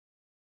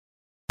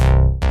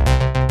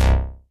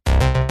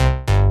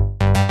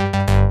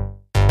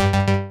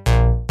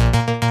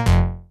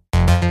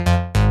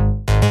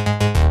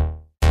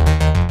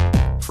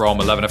From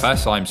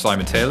 11FS, I'm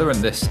Simon Taylor, and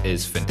this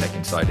is FinTech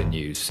Insider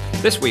News.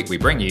 This week we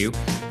bring you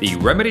the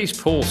Remedies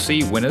Pool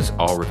C winners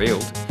are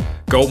revealed,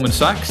 Goldman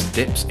Sachs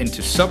dips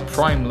into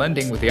subprime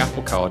lending with the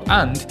Apple Card,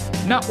 and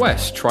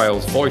NatWest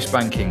trials voice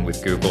banking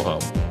with Google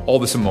Home. All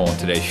this and more on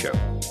today's show.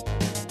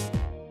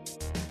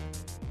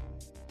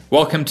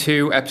 Welcome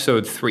to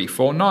episode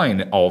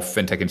 349 of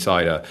FinTech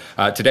Insider.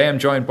 Today I'm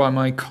joined by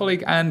my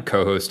colleague and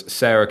co-host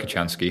Sarah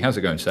Kocianski. How's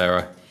it going,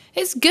 Sarah?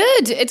 It's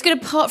good. It's good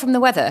apart from the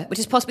weather, which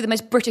is possibly the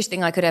most British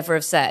thing I could ever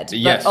have said.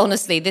 Yes. But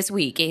honestly, this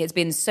week it has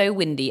been so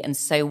windy and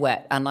so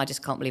wet, and I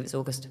just can't believe it's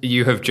August.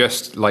 You have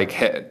just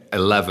hit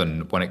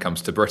 11 when it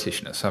comes to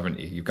Britishness, haven't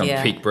you? You've gone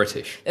peak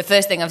British. The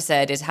first thing I've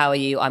said is, how are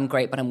you? I'm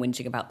great, but I'm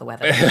whinging about the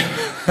weather.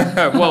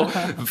 Well,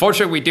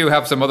 fortunately, we do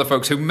have some other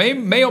folks who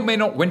may or may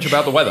not whinge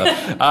about the weather.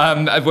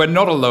 We're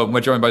not alone.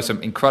 We're joined by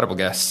some incredible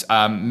guests.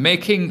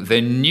 Making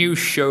the new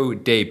show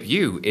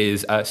debut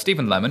is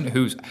Stephen Lemon,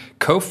 who's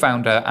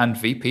co-founder and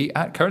VP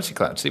at Currency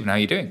Cloud. Stephen, how are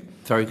you doing?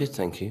 Very good,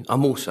 thank you.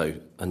 I'm also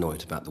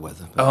annoyed about the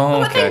weather.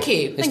 Oh, okay. Thank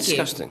you. It's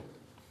disgusting.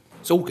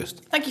 It's August.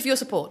 Thank you for your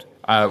support.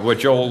 We're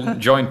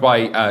joined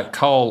by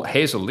Carl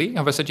Hazley.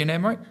 Have I said your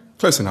name right?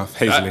 Close enough,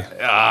 Hazley.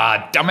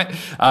 Damn it.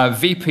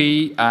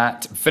 VP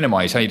at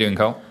Finimize. How are you doing,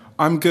 Carl?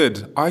 I'm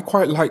good. I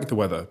quite like the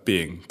weather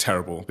being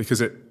terrible because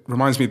it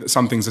reminds me that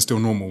some things are still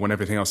normal when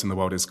everything else in the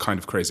world is kind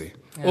of crazy.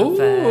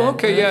 Oh,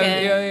 okay,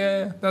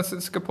 yeah. That's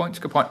a good point.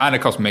 And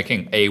of course,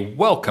 making a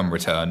welcome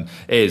return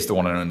is the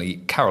one and only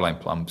Caroline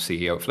Plum,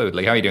 CEO at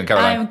Fluidly. How are you doing,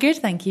 Caroline? I'm good,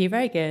 thank you.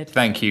 Very good.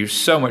 Thank you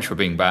so much for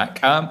being back.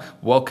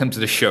 Welcome to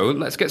the show.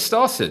 Let's get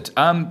started.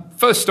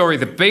 First story,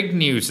 the big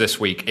news this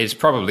week is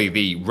probably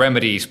the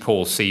Remedies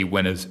Pool C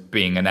winners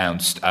being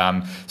announced.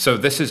 So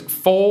this is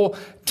four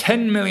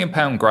 £10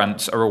 million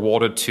grants are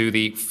awarded to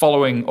the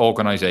following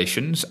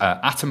organisations: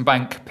 Atom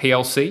Bank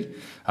PLC,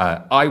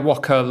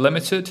 iWalker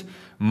Limited,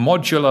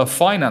 Modular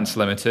Finance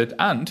Limited,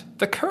 and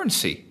the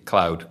Currency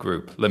Cloud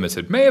Group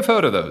Limited. May have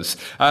heard of those.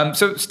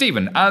 So,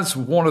 Stephen, as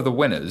one of the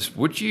winners,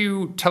 would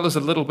you tell us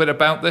a little bit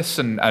about this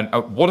and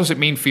what does it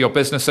mean for your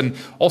business? And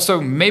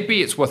also,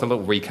 maybe it's worth a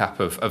little recap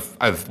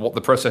of what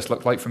the process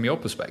looked like from your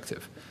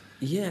perspective.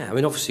 Yeah, I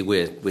mean, obviously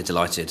we're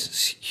delighted.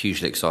 It's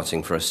hugely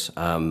exciting for us,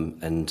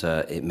 and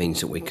it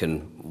means that we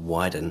can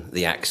widen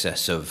the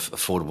access of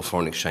affordable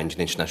foreign exchange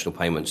and international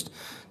payments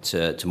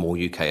to more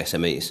UK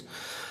SMEs,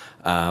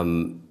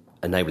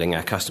 enabling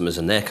our customers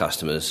and their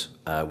customers,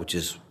 which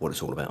is what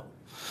it's all about.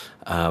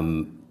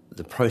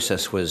 The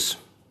process was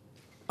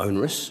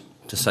onerous,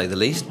 to say the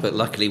least, but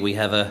luckily we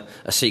have a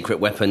secret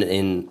weapon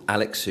in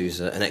Alex,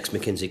 who's an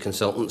ex-McKinsey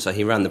consultant, so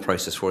he ran the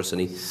process for us.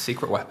 And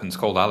Secret weapons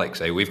called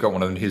Alex, eh? We've got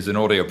one of them who's an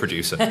audio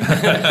producer.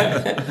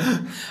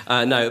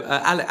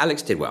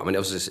 Alex did well. I mean, it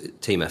was a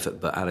team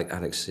effort, but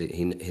Alex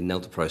he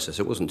nailed the process.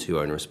 It wasn't too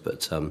onerous,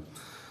 but...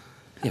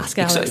 Ask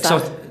Alex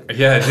that.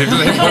 Yeah,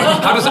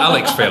 how does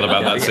Alex feel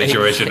about that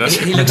situation?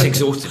 He looks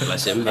exhausted,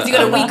 bless him. Has he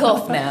got a week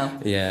off now?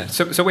 Yeah.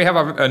 So we have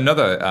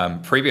another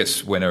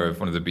previous winner of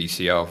one of the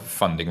BCR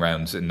funding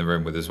rounds in the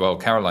room with as well,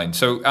 Caroline.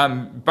 So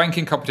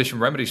Banking Competition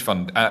Remedies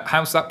Fund,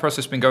 how's that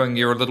process been going?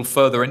 You're a little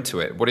further into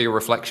it. What are your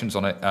reflections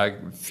on it a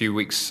few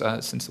weeks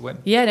since the win?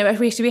 Yeah, no,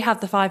 we have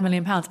the £5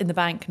 million in the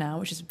bank now,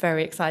 which is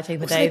very exciting.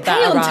 The day they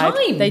pay on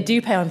time. They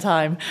do pay on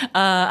time,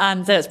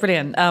 and so it's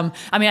brilliant.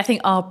 I mean, I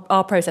think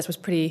our process was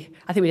pretty...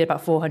 I think we did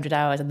about 400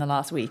 hours in the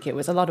last week. It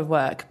was a lot of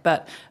work,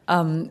 but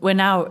we're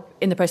now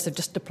in the process of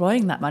just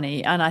deploying that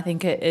money. And I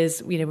think it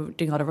is, we're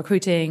doing a lot of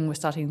recruiting. We're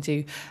starting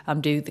to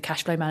do the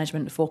cash flow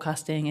management,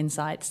 forecasting,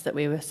 insights that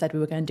we said we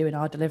were going to do in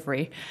our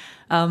delivery.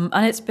 And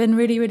it's been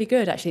really, really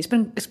good, actually.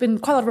 It's been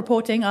quite a lot of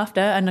reporting after,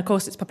 and of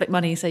course it's public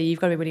money, so you've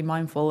got to be really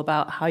mindful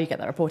about how you get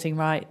that reporting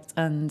right,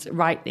 and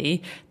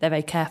rightly, they're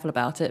very careful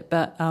about it.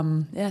 But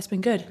it's been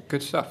good.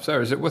 Good stuff.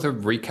 Sarah, is it worth a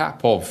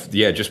recap of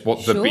just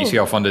what the Sure.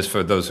 BCR fund is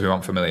for those who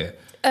aren't familiar?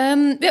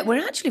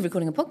 We're actually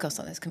recording a podcast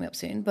on this coming up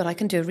soon, but I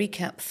can do a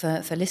recap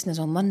for listeners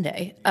on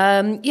Monday.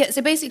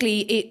 So basically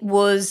it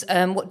was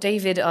what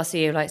David, our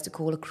CEO, likes to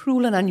call a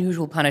cruel and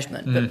unusual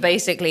punishment. But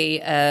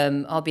basically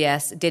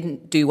RBS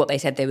didn't do what they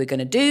said they were going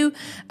to do,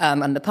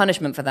 and the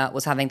punishment for that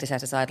was having to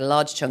set aside a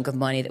large chunk of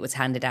money that was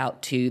handed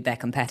out to their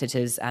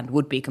competitors and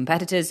would-be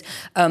competitors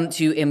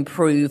to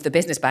improve the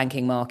business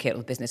banking market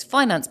or business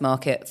finance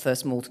market for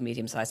small to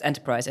medium-sized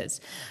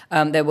enterprises.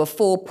 There were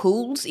 4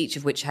 pools, each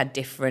of which had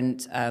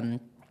different...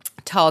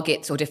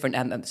 targets or different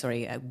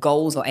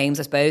goals or aims,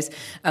 I suppose.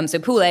 So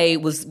Pool A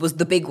was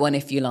the big one,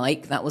 if you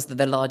like. That was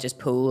the largest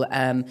pool.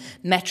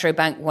 Metro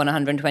Bank won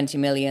 120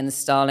 million,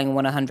 Starling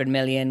won 100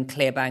 million,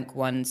 Clearbank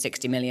won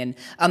 60 million.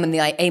 And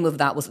the aim of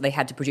that was that they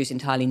had to produce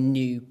entirely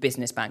new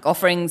business bank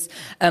offerings.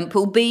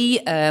 Pool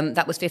B,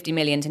 that was 50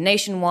 million to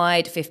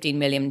Nationwide, 15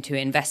 million to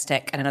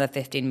Investec, and another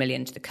 15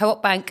 million to the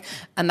Co-op Bank.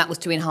 And that was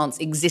to enhance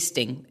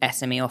existing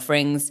SME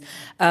offerings.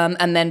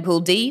 And then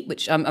Pool D,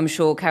 which I'm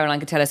sure Caroline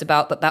could tell us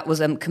about, but that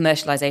was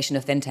commercialisation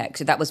of fintech.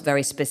 So that was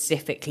very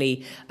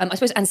specifically, I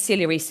suppose,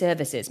 ancillary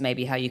services,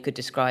 maybe how you could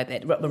describe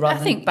it,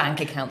 rather than bank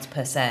accounts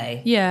per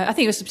se. Yeah, I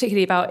think it was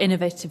particularly about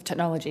innovative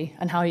technology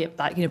and how you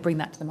bring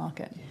that to the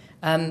market.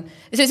 So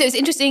it's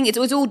interesting. It's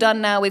all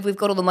done now. We've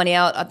got all the money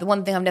out. The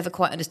one thing I've never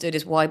quite understood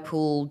is why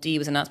Pool D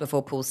was announced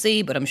before Pool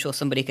C, but I'm sure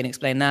somebody can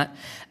explain that.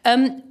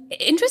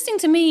 Interesting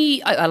to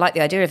me. I like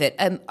the idea of it,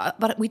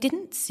 but we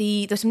didn't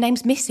see. There's some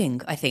names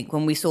missing, I think,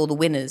 when we saw the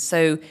winners.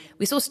 So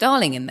we saw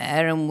Starling in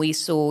there, and we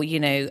saw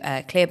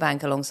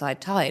Clearbank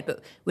alongside Tide,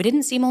 but we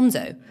didn't see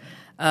Monzo,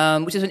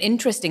 which is an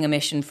interesting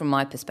omission from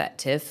my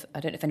perspective. I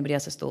don't know if anybody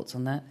else has thoughts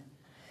on that.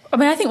 I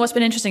mean, I think what's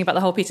been interesting about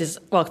the whole piece is,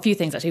 well, a few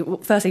things actually.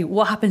 Firstly,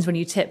 what happens when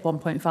you tip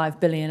 1.5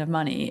 billion of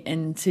money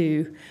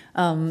into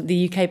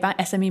the UK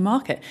SME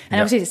market? And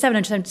obviously it's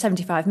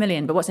 775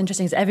 million, but what's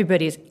interesting is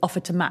everybody's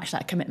offered to match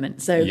that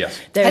commitment. So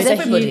there has is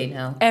everybody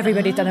now?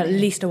 Everybody's done at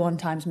least a 1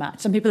 times match.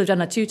 Some people have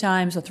done a 2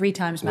 times or 3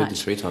 times match. We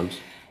did 3 times.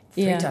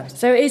 Yeah. 3 times.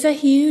 So it's a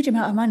huge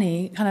amount of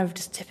money kind of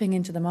just tipping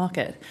into the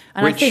market.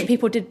 And I think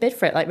people did bid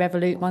for it, like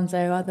Revolut,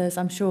 Monzo, others.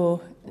 I'm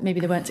sure maybe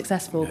they weren't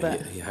successful.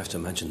 But you have to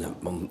imagine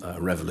that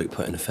Revolut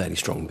put in a fairly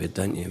strong bid,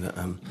 don't you? But,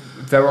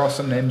 there are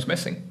some names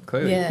missing,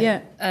 clearly.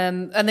 Yeah.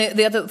 And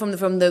the other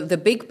from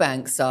the big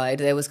bank side,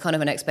 there was kind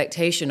of an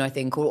expectation, I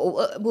think,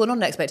 or well, not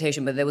an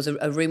expectation, but there was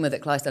a rumour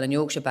that Clydesdale and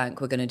Yorkshire Bank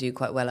were going to do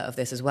quite well out of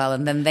this as well,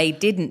 and then they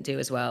didn't do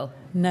as well.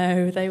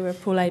 No, they were a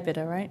Pool A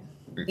bidder, right?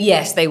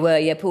 Yes, they were.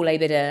 Yeah, Pool A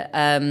bidder.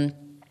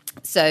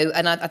 So,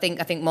 and I think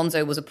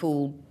Monzo was a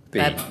Pool B.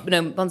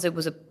 Monzo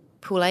was a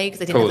Pool A because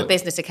they didn't have a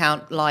business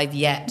account live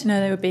yet. No,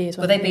 they were B as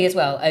well. Were they B as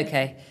well?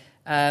 Okay.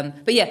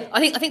 But yeah, I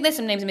think there's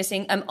some names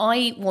missing.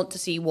 I want to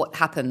see what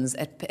happens,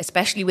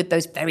 especially with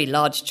those very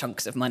large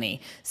chunks of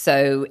money.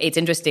 So it's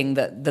interesting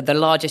that the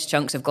largest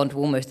chunks have gone to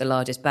almost the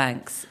largest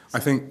banks. I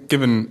think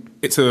given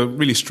it's a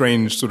really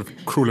strange sort of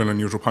cruel and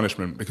unusual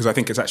punishment, because I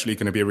think it's actually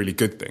going to be a really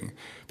good thing.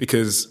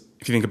 Because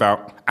if you think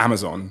about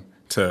Amazon,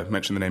 to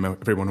mention the name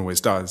everyone always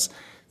does,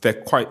 they're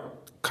quite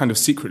kind of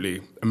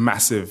secretly a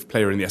massive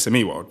player in the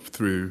SME world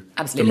through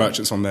the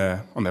merchants on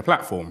their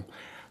platform.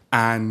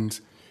 And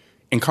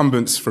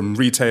incumbents from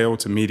retail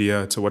to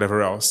media to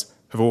whatever else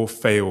have all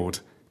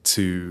failed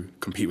to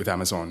compete with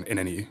Amazon in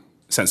any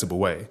sensible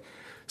way.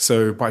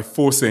 So by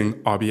forcing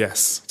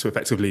RBS to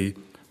effectively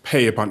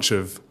pay a bunch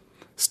of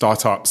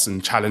startups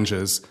and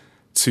challengers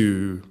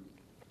to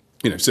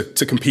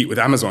compete with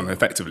Amazon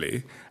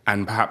effectively,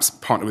 and perhaps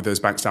partner with those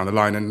banks down the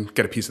line and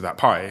get a piece of that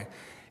pie,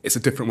 it's a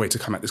different way to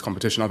come at this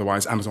competition.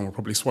 Otherwise, Amazon will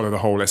probably swallow the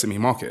whole SME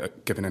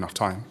market given enough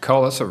time.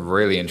 Carl, that's a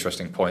really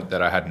interesting point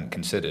that I hadn't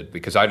considered,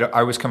 because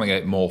I was coming at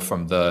it more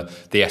from the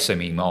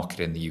SME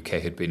market in the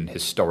UK had been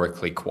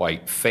historically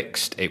quite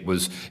fixed. It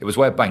was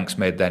where banks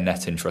made their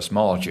net interest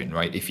margin,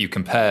 right? If you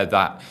compare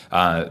that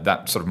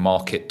sort of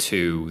market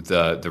to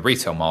the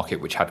retail market,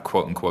 which had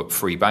quote unquote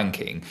free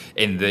banking,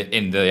 in the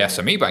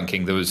SME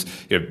banking there was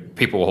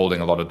people were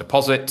holding a lot of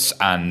deposits,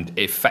 and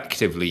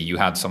effectively you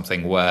had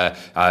something where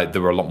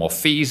there were a lot more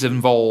fees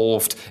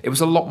involved. It was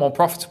a lot more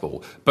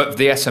profitable, but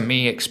the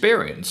SME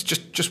experience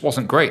just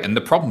wasn't great, and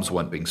the problems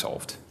weren't being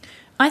solved.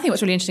 I think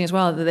what's really interesting as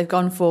well that they've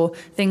gone for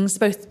things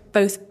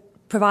both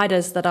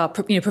providers that are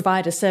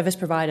providers, service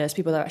providers,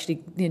 people that are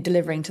actually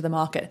delivering to the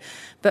market.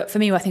 But for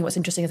me, I think what's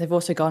interesting is they've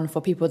also gone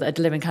for people that are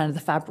delivering kind of the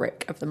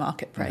fabric of the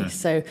marketplace.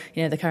 So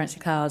the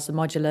currency clouds, the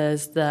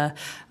modulars, the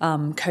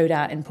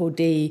Codat in Pool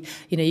D.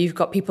 You've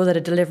got people that are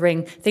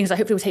delivering things that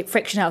hopefully will take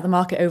friction out of the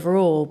market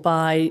overall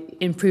by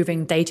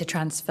improving data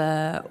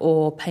transfer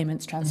or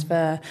payments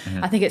transfer.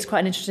 I think it's quite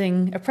an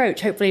interesting approach.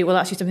 Hopefully, it will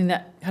actually something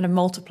that kind of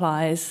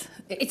multiplies.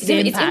 It's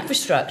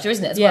infrastructure,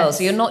 isn't it, as well?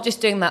 So you're not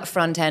just doing that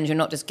front end. You're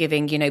not just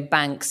giving,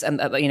 banks,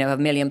 £1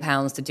 million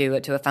to do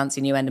it to a fancy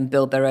new end and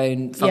build their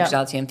own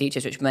functionality and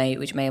features, which may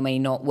or may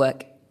not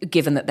work.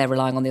 Given that they're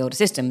relying on the older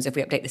systems, if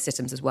we update the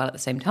systems as well at the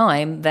same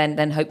time,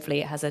 then hopefully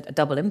it has a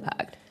double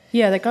impact.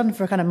 Yeah, they've gone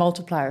for a kind of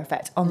multiplier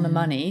effect on the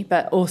money,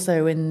 but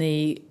also in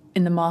the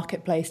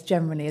marketplace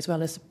generally, as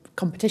well as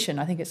competition.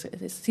 I think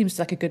it seems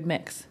like a good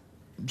mix.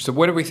 So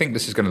where do we think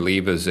this is going to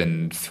leave us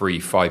in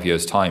 3-5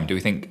 years' time? Do we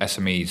think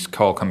SMEs,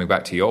 Carl, coming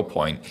back to your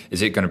point,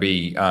 is it going to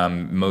be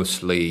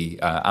mostly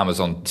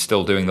Amazon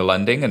still doing the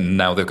lending and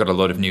now they've got a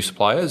lot of new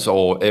suppliers,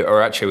 or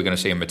actually we're going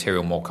to see a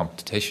material more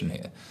competition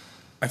here?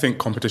 I think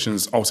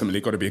competition's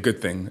ultimately got to be a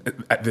good thing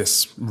at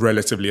this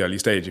relatively early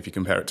stage if you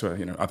compare it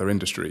to other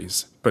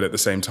industries. But at the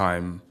same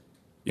time,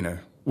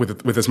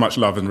 with as much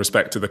love and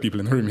respect to the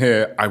people in the room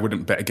here, I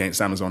wouldn't bet against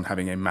Amazon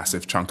having a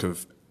massive chunk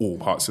of all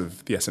parts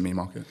of the SME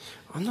market.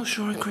 I'm not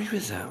sure I agree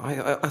with that.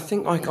 I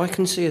think I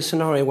can see a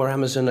scenario where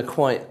Amazon are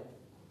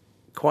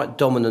quite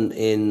dominant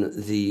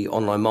in the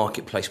online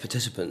marketplace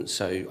participants,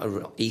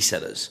 so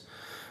e-sellers.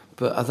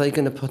 But are they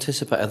going to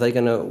participate? Are they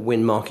going to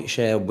win market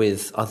share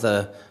with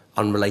other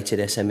unrelated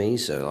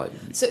SMEs,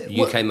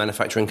 UK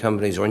manufacturing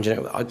companies or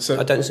engineering? I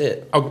don't see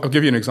it. I'll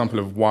give you an example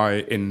of why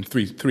in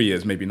 3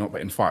 years, maybe not,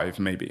 but in 5,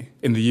 maybe.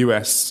 In the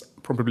US,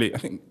 probably, I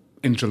think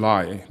in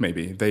July,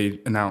 maybe, they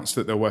announced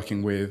that they're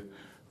working with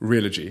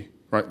Realogy,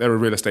 right? They're a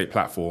real estate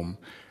platform.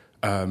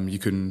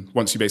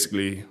 Once you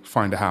basically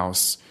find a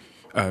house,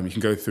 you can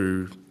go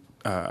through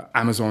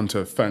Amazon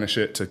to furnish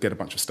it, to get a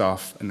bunch of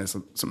stuff, and there's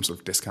some sort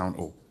of discount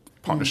or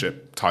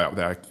partnership tie up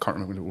there. I can't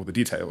remember all the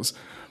details.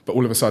 But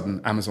all of a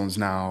sudden, Amazon's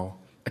now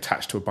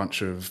attached to a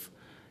bunch of,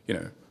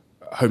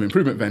 home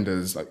improvement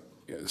vendors, like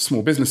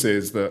small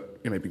businesses that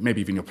maybe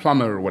even your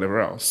plumber or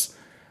whatever else.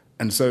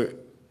 And so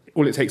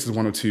all it takes is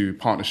one or two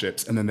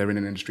partnerships, and then they're in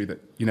an industry that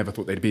you never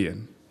thought they'd be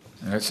in.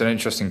 It's an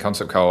interesting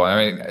concept, Carl.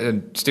 I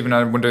mean, Stephen,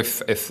 I wonder if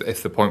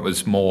the point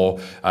was more,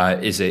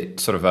 is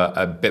it sort of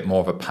a bit more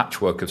of a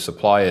patchwork of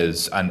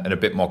suppliers and a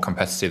bit more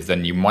competitive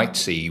than you might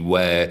see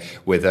where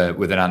with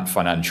an Ant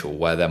Financial,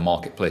 where their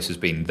marketplace has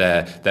been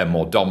they're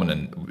more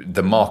dominant.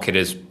 The market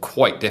is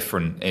quite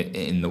different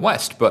in the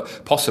West,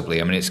 but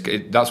possibly, I mean,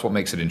 that's what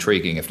makes it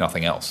intriguing, if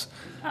nothing else.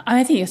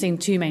 I think you're seeing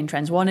two main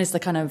trends. One is the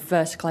kind of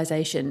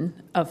verticalization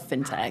of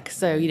fintech.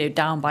 So,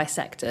 down by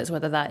sectors,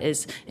 whether that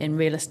is in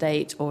real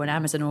estate or in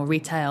Amazon or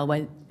retail,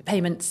 where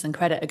payments and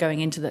credit are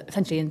going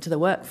essentially into the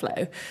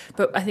workflow.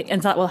 But I think,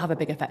 and that will have a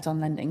big effect on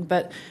lending.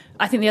 But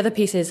I think the other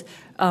piece is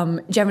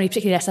generally,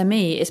 particularly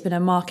SME, it's been a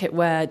market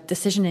where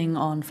decisioning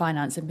on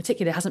finance in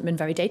particular hasn't been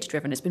very data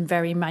driven. It's been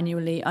very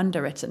manually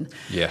underwritten.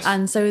 Yes.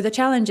 And so the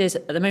challenge is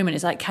at the moment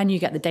is can you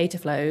get the data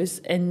flows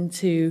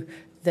into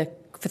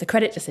for the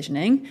credit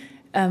decisioning?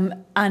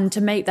 And to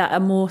make that a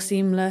more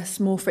seamless,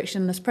 more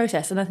frictionless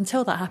process. And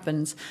until that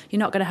happens, you're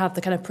not going to have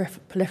the kind of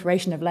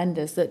proliferation of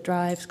lenders that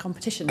drives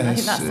competition. I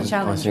think that's the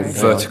challenge.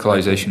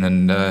 Verticalization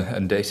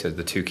and data,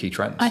 the two key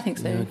trends. I think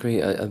so. Yeah, I agree.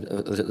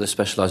 The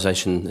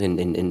specialisation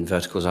in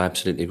verticals, I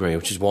absolutely agree,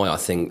 which is why I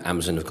think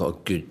Amazon have got a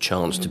good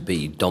chance to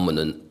be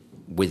dominant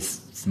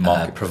with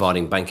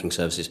providing banking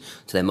services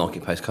to their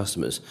marketplace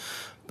customers.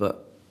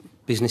 But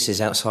businesses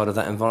outside of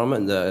that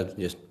environment,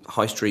 just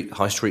high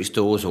street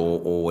stores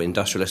or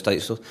industrial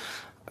estate stores,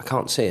 I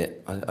can't see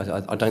it.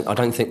 I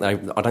don't think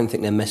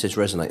their message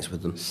resonates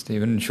with them.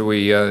 Stephen, should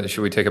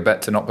we take a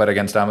bet to not bet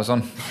against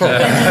Amazon?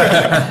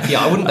 Yeah,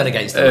 I wouldn't bet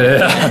against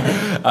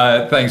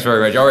them. Thanks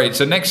very much. All right,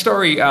 so next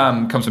story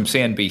comes from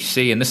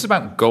CNBC, and this is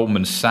about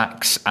Goldman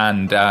Sachs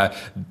and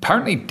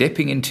apparently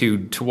dipping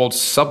towards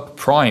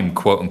subprime,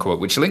 quote unquote,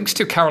 which links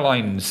to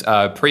Caroline's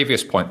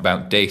previous point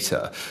about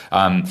data.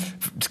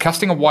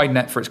 Casting a wide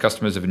net for its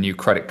customers of a new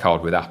credit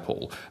card with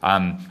Apple.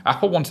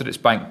 Apple wanted its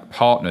bank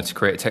partner to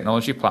create a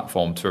technology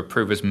platform to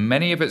approve as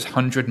many of its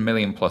 100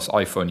 million plus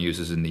iPhone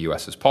users in the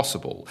US as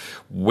possible,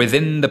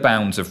 within the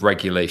bounds of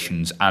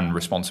regulations and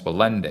responsible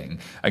lending.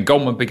 And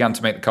Goldman began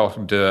to make the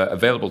card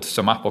available to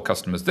some Apple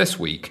customers this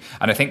week.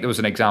 And I think there was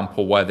an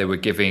example where they were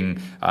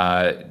giving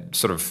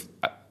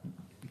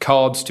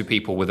cards to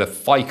people with a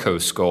FICO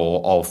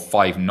score of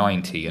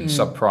 590, and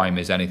subprime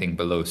is anything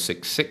below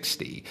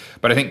 660.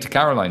 But I think to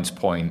Caroline's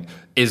point,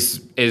 is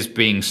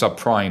being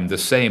subprime the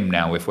same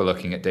now if we're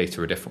looking at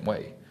data a different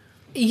way?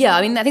 Yeah,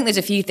 I mean, I think there's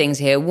a few things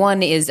here.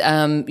 One is,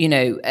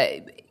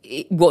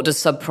 what does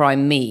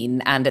subprime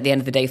mean? And at the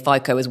end of the day,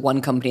 FICO is one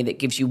company that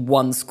gives you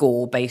one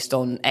score based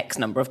on X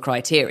number of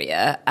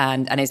criteria.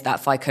 And is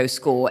that FICO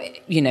score,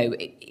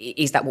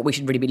 is that what we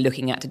should really be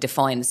looking at to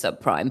define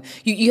subprime?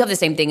 You have the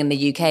same thing in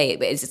the UK,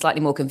 but it's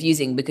slightly more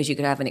confusing because you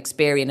could have an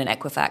Experian, an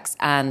Equifax,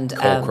 and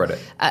Call credit.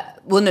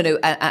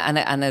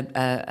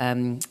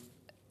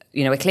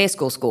 A clear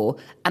score,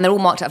 and they're all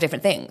marked out of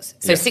different things.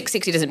 So Yes.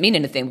 660 doesn't mean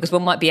anything because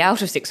one might be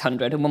out of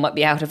 600 and one might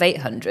be out of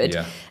 800.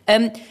 Yeah.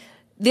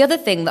 The other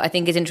thing that I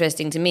think is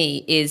interesting to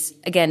me is,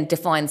 again,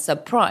 define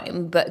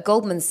subprime, but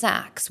Goldman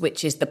Sachs,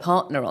 which is the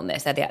partner on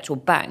this, they're the actual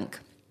bank,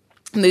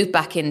 moved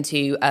back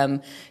into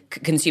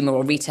consumer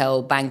or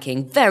retail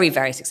banking very,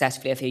 very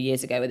successfully a few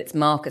years ago with its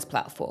Marcus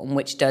platform,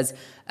 which does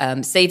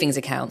savings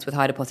accounts with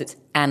high deposits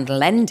and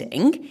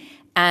lending.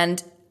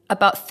 And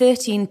about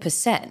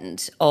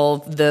 13%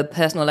 of the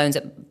personal loans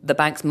at the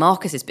bank's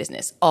Marcus's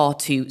business are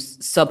to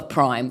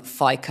subprime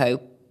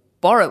FICO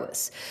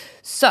borrowers.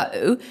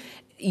 So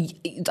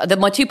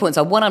my 2 points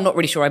are, one, I'm not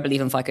really sure I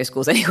believe in FICO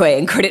scores anyway,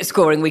 and credit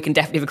scoring, we can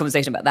definitely have a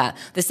conversation about that.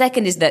 The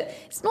second is that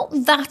it's not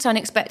that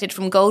unexpected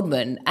from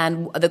Goldman,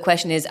 and the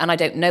question is, and I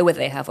don't know whether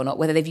they have or not,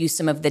 whether they've used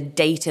some of the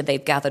data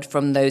they've gathered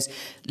from those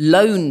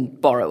loan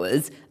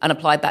borrowers and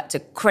applied that to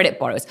credit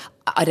borrowers.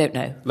 I don't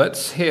know.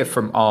 Let's hear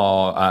from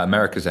our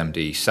America's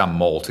MD, Sam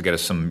Moll, to get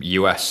us some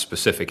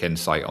US-specific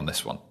insight on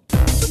this one.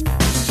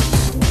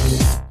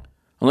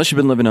 Unless you've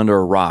been living under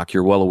a rock,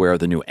 you're well aware of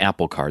the new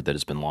Apple Card that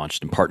has been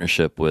launched in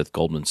partnership with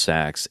Goldman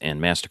Sachs and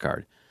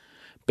MasterCard.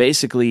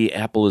 Basically,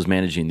 Apple is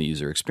managing the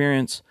user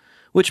experience,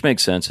 which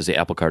makes sense as the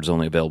Apple Card is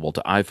only available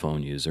to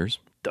iPhone users.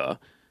 Duh.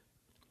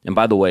 And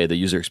by the way, the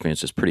user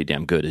experience is pretty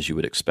damn good, as you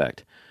would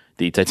expect.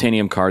 The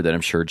titanium card that I'm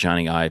sure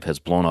Johnny Ive has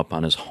blown up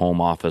on his home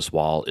office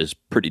wall is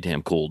pretty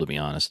damn cool, to be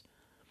honest.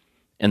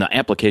 And the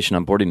application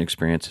onboarding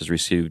experience has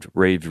received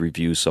rave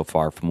reviews so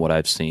far from what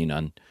I've seen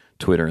on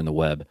Twitter and the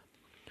web.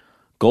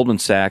 Goldman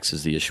Sachs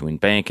is the issuing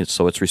bank, and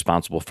so it's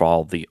responsible for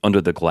all the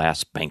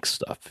under-the-glass bank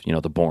stuff,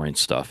 the boring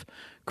stuff,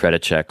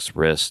 credit checks,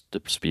 risk,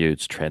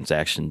 disputes,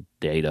 transaction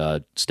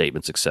data,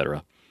 statements,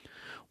 etc.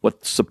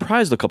 What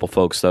surprised a couple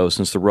folks, though,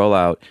 since the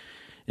rollout,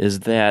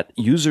 is that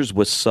users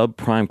with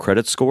subprime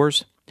credit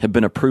scores have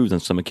been approved on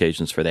some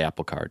occasions for the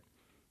Apple Card.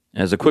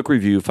 As a quick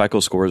review, FICO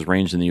scores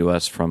range in the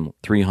U.S. from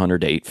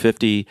 300 to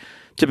 850.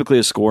 Typically,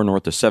 a score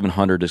north of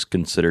 700 is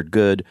considered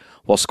good,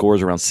 while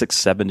scores around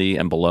 670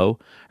 and below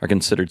are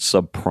considered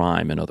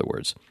subprime, in other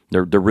words.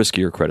 They're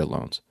riskier credit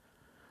loans.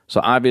 So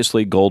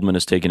obviously, Goldman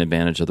has taken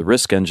advantage of the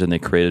risk engine they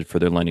created for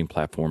their lending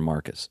platform,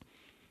 Marcus.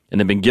 And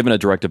they've been given a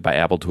directive by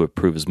Apple to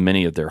approve as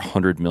many of their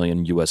 100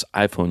 million U.S.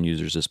 iPhone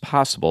users as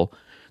possible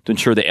to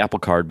ensure the Apple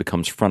Card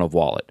becomes front of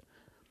wallet.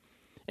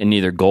 And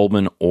neither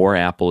Goldman or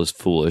Apple is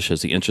foolish,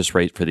 as the interest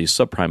rate for these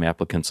subprime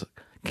applicants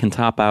can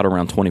top out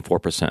around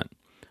 24%.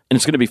 And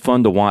it's going to be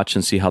fun to watch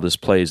and see how this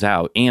plays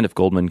out, and if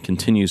Goldman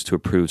continues to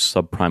approve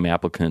subprime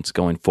applicants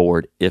going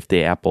forward if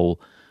the Apple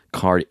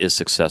Card is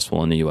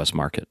successful in the U.S.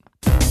 market.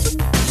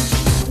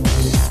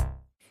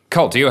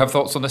 Carl, do you have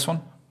thoughts on this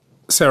one?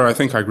 Sarah, I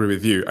think I agree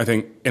with you. I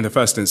think in the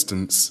first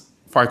instance,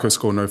 FICO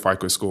score, no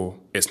FICO score,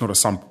 it's not a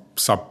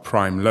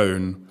subprime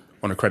loan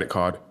on a credit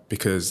card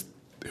because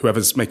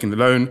whoever's making the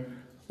loan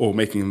or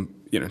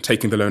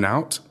taking the loan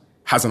out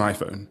has an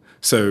iPhone.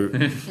 So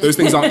those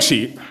things aren't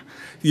cheap.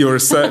 You've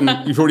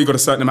already got a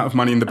certain amount of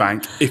money in the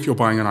bank if you're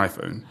buying an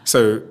iPhone.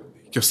 So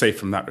you're safe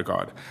from that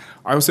regard.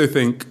 I also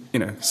think,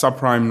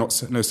 subprime, no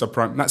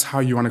subprime, that's how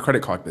you run a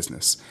credit card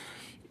business.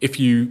 If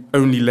you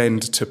only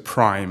lend to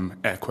prime,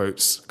 air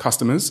quotes,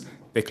 customers,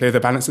 they clear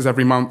their balances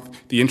every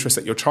month. The interest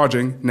that you're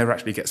charging never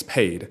actually gets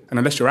paid. And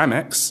unless you're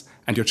Amex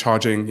and you're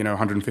charging,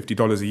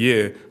 $150 a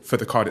year for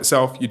the card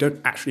itself, you don't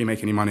actually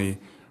make any money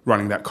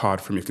running that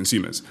card from your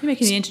consumers. You're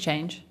making the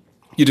interchange.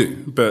 You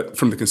do, but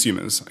from the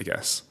consumers, I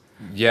guess.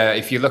 Yeah,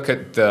 if you look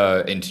at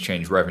the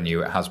interchange revenue,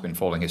 it has been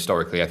falling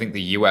historically. I think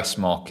the US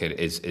market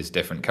is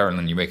different.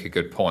 Carolyn, you make a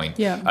good point.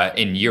 Yeah.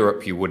 In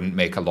Europe, you wouldn't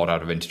make a lot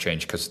out of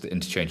interchange because the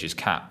interchange is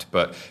capped.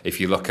 But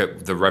if you look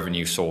at the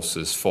revenue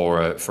sources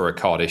for a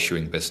card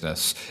issuing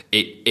business,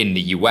 in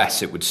the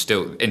US,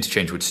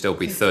 interchange would still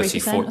be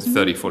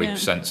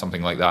 30-40%,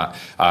 something like that.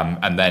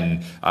 And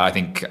then I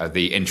think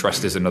the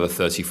interest is another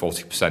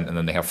 30-40%, and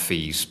then they have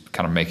fees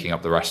kind of making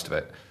up the rest of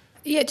it.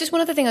 Yeah, just one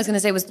other thing I was going to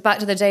say was back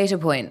to the data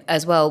point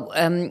as well.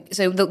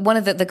 So one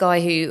of the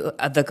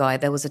guy,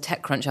 there was a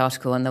TechCrunch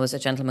article and there was a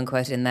gentleman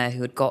quoted in there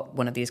who had got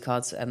one of these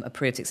cards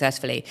approved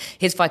successfully.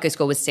 His FICO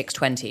score was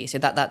 620, so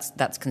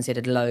that's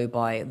considered low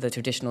by the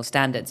traditional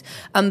standards.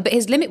 But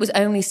his limit was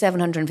only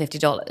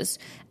 $750,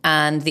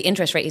 and the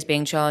interest rate he's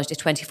being charged is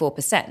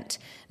 24%.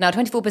 Now,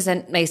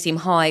 24% may seem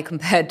high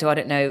compared to, I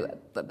don't know,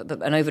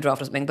 an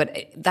overdraft or something,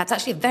 but that's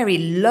actually a very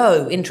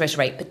low interest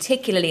rate,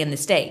 particularly in the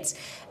States.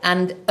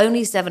 And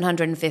only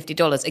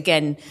 $750.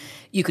 Again,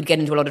 you could get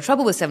into a lot of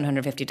trouble with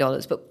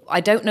 $750, but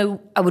I don't know.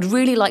 I would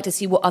really like to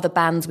see what other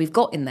bands we've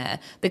got in there,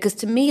 because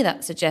to me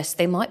that suggests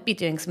they might be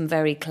doing some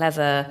very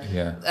clever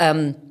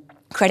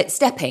credit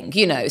stepping,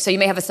 So you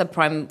may have a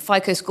subprime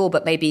FICO score,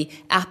 but maybe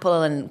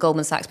Apple and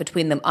Goldman Sachs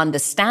between them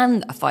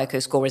understand a FICO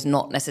score is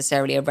not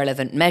necessarily a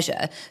relevant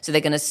measure. So they're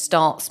going to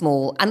start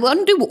small and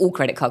do what all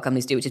credit card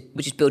companies do,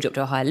 which is build you up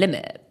to a higher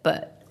limit.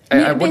 But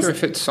I wonder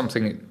if it's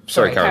something...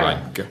 Sorry,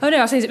 Caroline. Oh, no,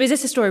 I was saying, is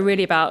this a story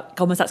really about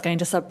Goldman Sachs going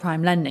to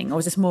subprime lending, or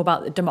is this more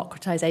about the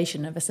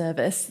democratization of a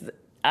service,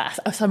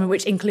 some of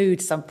which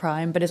includes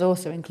subprime, but is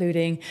also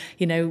including,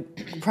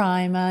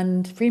 prime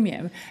and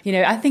premium?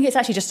 I think it's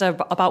actually just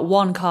about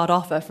one card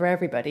offer for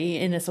everybody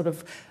in a sort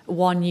of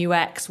one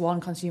UX,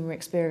 one consumer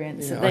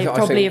experience. Yeah, they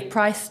probably have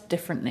priced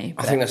differently.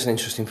 I think that's an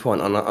interesting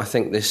point, and I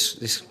think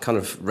this kind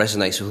of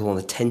resonates with one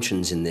of the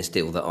tensions in this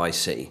deal that I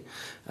see,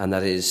 and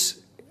that is,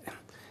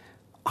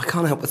 I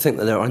can't help but think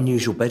that they're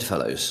unusual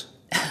bedfellows,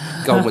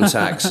 Goldman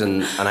Sachs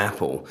and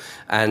Apple.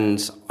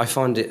 And I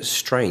find it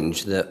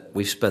strange that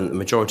we've spent the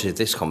majority of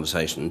this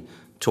conversation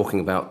talking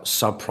about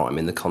subprime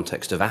in the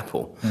context of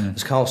Apple.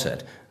 As Carl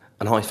said,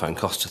 an iPhone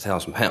costs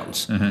 £1,000.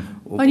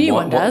 Mm-hmm. A new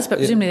one does, but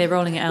presumably they're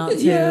rolling it out.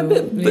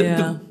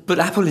 But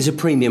Apple is a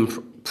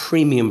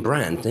premium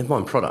brand, never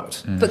mind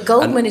product. But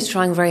Goldman is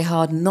trying very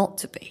hard not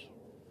to be.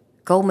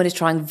 Goldman is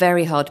trying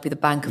very hard to be the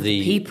bank of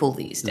the people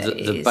these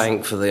days. The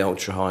bank for the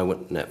ultra-high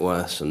net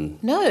worth and...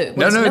 No,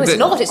 it's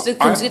not.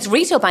 Its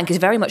retail bank is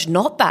very much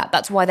not that.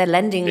 That's why they're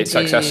lending It's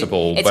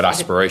accessible, but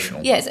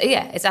aspirational. Yes,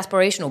 it's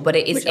aspirational, but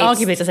it's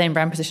arguably it's the same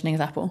brand positioning as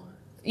Apple.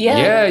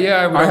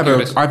 Yeah. I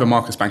have a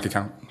Marcus bank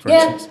account, for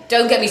instance.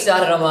 Don't get me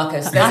started on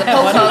Marcus. There's a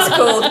podcast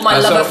called My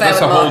Love Affair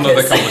with Marcus. That's a whole other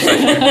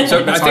conversation.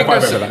 So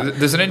I think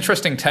there's an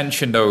interesting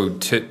tension, though,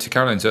 to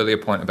Caroline's earlier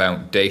point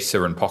about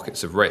data and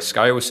pockets of risk.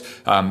 I always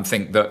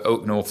think that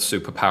Oak North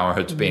Superpower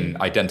has been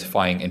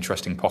identifying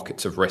interesting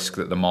pockets of risk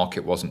that the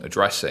market wasn't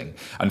addressing.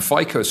 And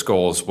FICO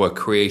scores were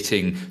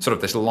creating sort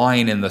of this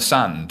line in the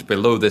sand.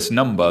 Below this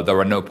number, there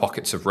are no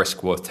pockets of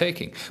risk worth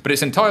taking. But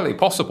it's entirely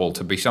possible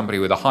to be somebody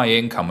with a high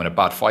income and a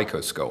bad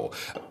FICO score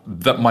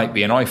that might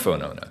be an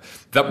iPhone owner,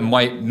 that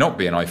might not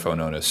be an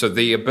iPhone owner. So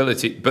the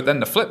ability, but then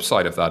the flip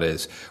side of that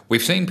is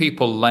we've seen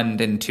people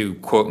lend into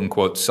quote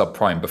unquote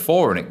subprime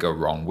before and it go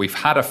wrong. We've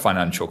had a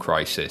financial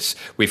crisis.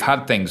 We've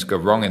had things go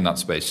wrong in that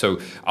space. So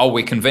are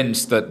we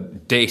convinced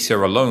that data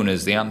alone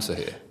is the answer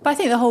here? But I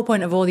think the whole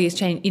point of all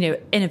these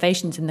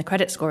innovations in the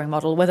credit scoring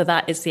model, whether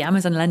that is the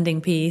Amazon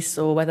lending piece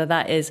or whether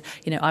that is,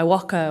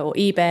 iWalker or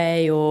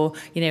eBay or,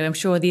 I'm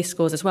sure these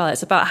scores as well,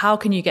 it's about how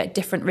can you get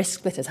different risk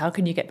splitters? How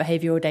can you get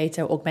behavioral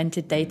data,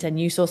 augmented data,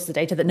 new sources of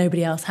data that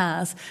nobody else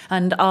has?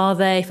 And are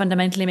they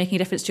fundamentally making a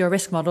difference to your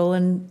risk model?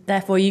 And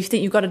therefore you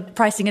think you've got a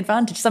pricing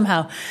advantage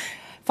somehow.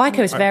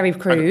 FICO is very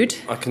crude.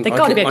 They've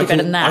got to be able to do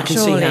better than that, I can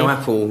surely. see how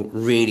Apple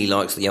really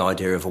likes the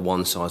idea of a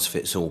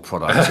one-size-fits-all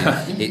product.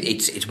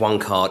 It's one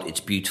card,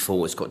 it's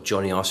beautiful, it's got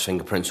Johnny Ive's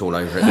fingerprints all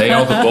over it. They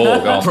are the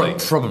Borg, aren't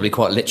they? Probably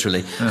quite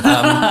literally.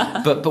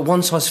 But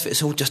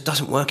one-size-fits-all just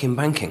doesn't work in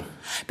banking.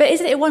 But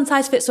isn't it one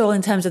size fits all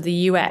in terms of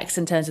the UX,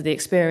 in terms of the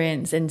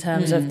experience, in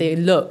terms of the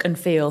look and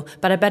feel?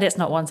 But I bet it's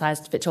not one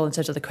size fits all in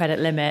terms of the credit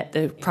limit,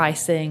 the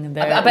pricing, I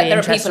bet there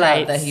are people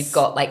out there who've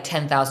got like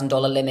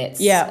 $10,000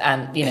 limits. Yeah.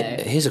 And,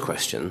 Here's a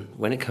question.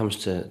 When it comes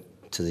to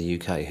the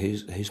UK,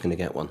 who's going to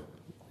get one?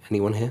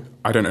 Anyone here?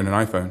 I don't own an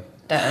iPhone.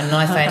 Don't own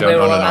an iPhone. Don't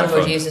We're all own an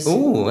Android iPhone. users.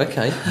 Oh,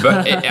 okay.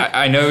 But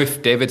I know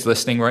if David's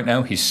listening right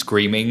now, he's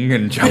screaming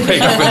and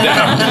jumping up and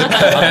down.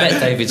 I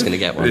bet David's going to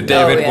get one.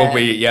 David Oh, will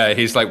be,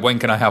 he's like, when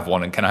can I have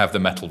one? And can I have the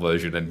metal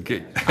version? And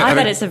I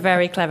bet it's a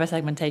very clever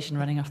segmentation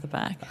running off the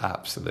back.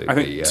 Absolutely. I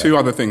think two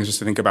other things just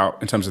to think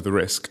about in terms of the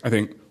risk. I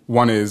think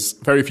one is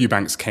very few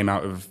banks came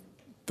out of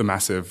the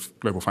massive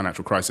global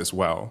financial crisis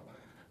well.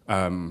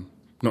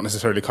 Not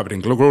necessarily covered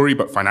in glory,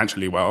 but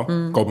financially well.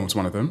 Goldman was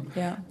one of them.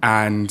 Yeah.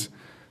 And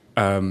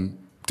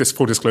just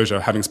full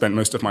disclosure, having spent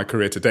most of my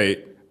career to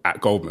date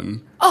at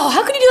Goldman, Oh,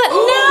 how can you do that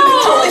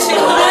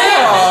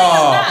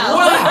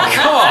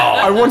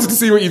I wanted to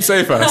see what you'd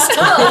say first.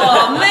 now?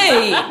 Oh,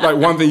 me. Like,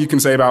 one thing you can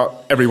say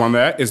about everyone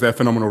there is they're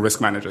phenomenal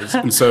risk managers.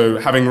 And so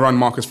having run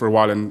Marcus for a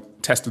while and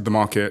tested the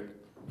market,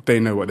 they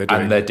know what they're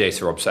doing. And they're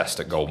data obsessed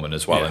at Goldman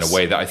as well, in a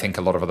way that I think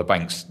a lot of other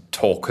banks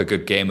talk a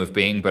good game of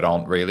being, but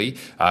aren't really.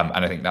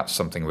 And I think that's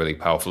something really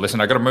powerful. Listen,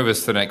 I've got to move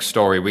us to the next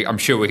story. I'm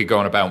sure we could go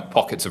on about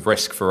pockets of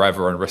risk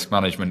forever and risk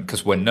management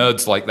because we're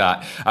nerds like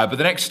that. But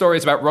the next story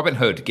is about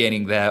Robinhood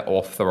gaining their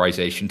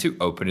authorization to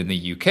open in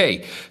the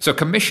UK. So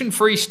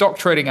commission-free stock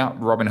trading app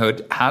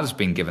Robinhood has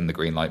been given the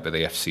green light by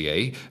the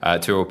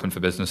FCA to open for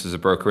business as a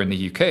broker in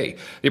the UK.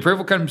 The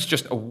approval comes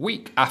just a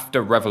week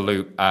after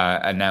Revolut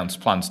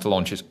announced plans to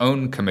launch its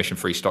own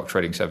commission-free stock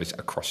trading service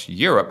across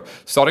Europe,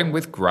 starting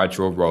with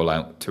gradual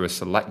rollout to a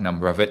select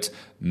number of its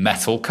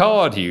metal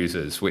card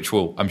users, which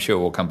I'm sure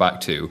we'll come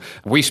back to.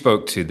 We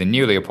spoke to the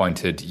newly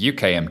appointed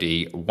UK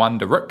MD,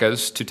 Wanda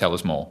Rutgers, to tell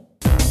us more.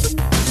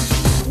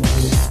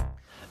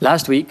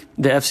 Last week,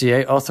 the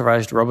FCA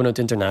authorized Robinhood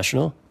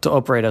International to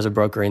operate as a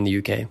broker in the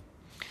UK.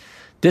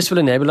 This will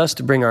enable us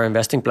to bring our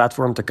investing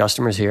platform to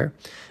customers here,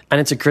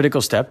 and it's a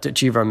critical step to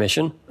achieve our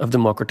mission of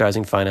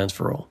democratizing finance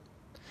for all.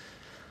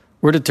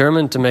 We're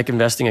determined to make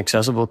investing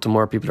accessible to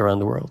more people around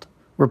the world.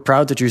 We're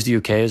proud to choose the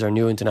UK as our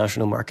new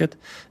international market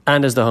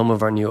and as the home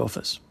of our new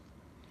office.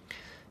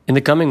 In the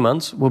coming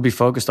months, we'll be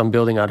focused on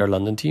building out our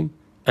London team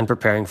and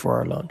preparing for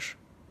our launch.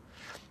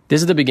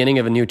 This is the beginning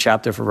of a new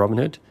chapter for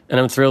Robinhood,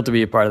 and I'm thrilled to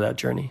be a part of that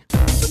journey.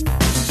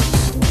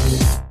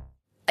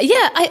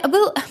 Yeah, I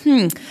will.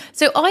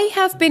 So I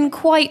have been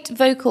quite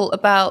vocal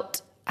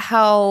about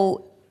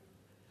how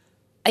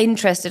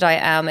interested I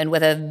am in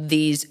whether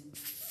these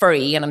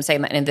free, and I'm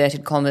saying that in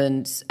inverted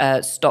commas,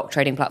 stock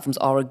trading platforms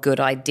are a good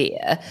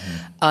idea,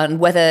 and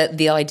whether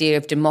the idea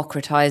of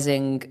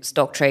democratizing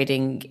stock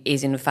trading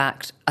is in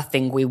fact a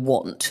thing we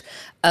want.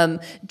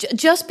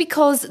 Just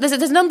because there's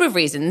a number of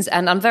reasons,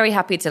 and I'm very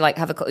happy to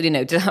have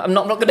I'm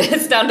not going to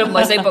stand on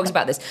my soapbox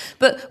about this,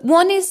 but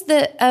one is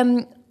that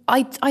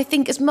I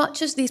think as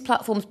much as these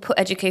platforms put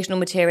educational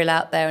material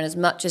out there and as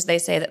much as they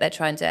say that they're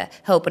trying to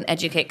help and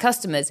educate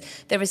customers,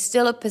 there is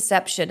still a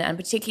perception, and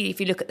particularly if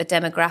you look at the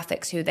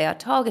demographics who they are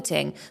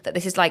targeting, that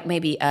this is like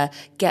maybe a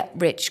get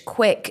rich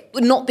quick,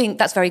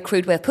 that's a very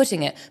crude way of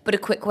putting it, but a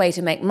quick way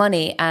to make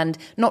money and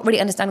not really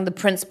understanding the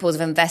principles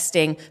of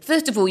investing.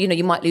 First of all,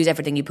 you might lose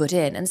everything you put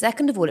in. And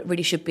second of all, it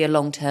really should be a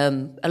long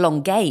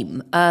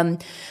game.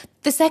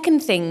 The second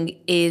thing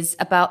is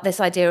about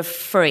this idea of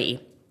free.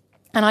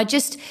 And I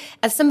just,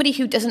 as somebody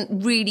who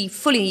doesn't really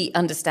fully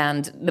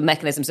understand the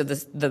mechanisms of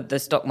the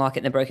stock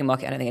market and the broking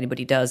market, I don't think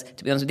anybody does,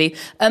 to be honest with you,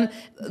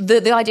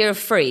 the idea of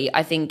free,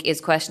 I think,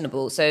 is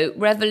questionable. So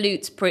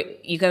Revolut's,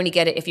 you can only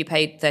get it if you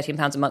pay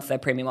 £13 a month for their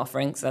premium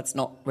offering, so that's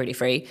not really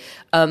free.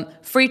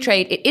 Free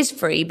trade, it is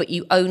free, but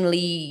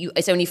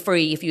it's only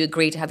free if you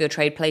agree to have your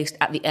trade placed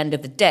at the end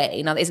of the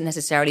day. Now, that isn't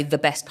necessarily the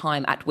best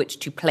time at which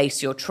to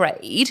place your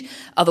trade.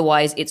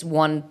 Otherwise, it's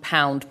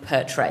 £1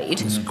 per trade.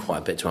 There's quite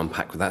a bit to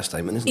unpack with that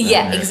statement, isn't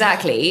there? Yeah,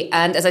 exactly.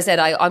 And as I said,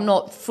 I'm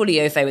not fully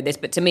au fait with this,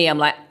 but to me, I'm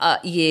like,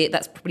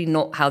 that's probably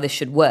not how this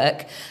should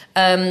work.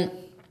 Now,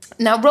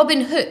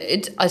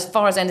 Robinhood, as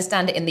far as I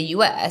understand it in the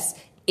US,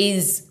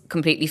 is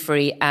completely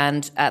free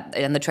and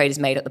the trade is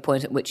made at the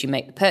point at which you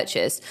make the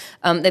purchase.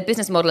 Their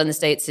business model in the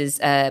States is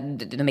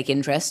to make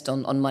interest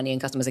on money in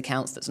customers'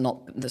 accounts that's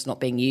not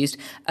being used.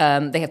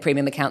 They have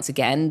premium accounts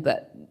again,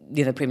 but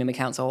premium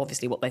accounts are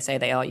obviously what they say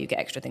they are. You get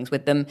extra things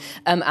with them,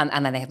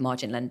 and then they have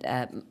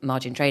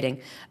margin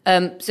trading.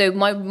 So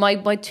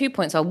my 2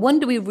 points are: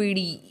 one,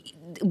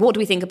 what do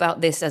we think about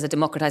this as a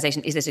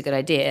democratization? Is this a good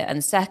idea?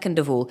 And second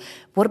of all,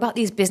 what about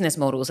these business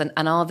models? And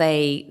are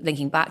they,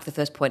 linking back to the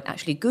first point,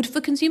 actually good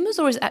for consumers,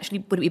 or would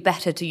it be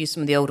better to use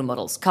some of the older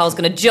models? Carl's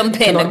going to jump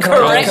in and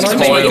correct me.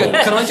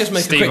 Can I just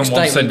make a quick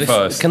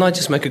statement? Can I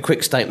just make a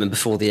quick statement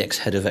before the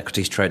ex-head of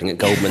equities trading at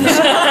Goldman's?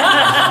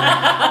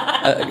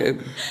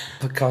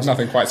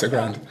 Nothing quite so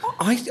grand.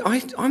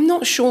 I'm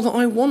not sure that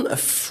I want a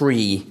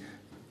free,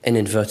 in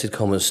inverted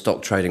commas,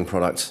 stock trading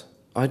product.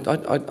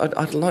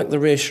 I'd like the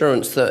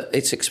reassurance that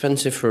it's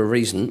expensive for a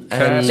reason,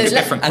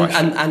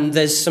 and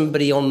there's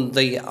somebody on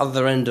the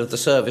other end of the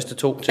service to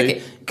talk to.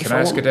 Okay. Can I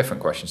ask a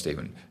different question,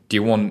 Stephen? Do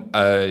you want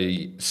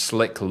a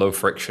slick,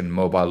 low-friction,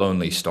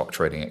 mobile-only stock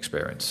trading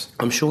experience?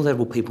 I'm sure there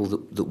were people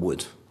that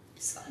would.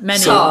 Many.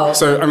 So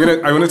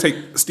I want to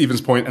take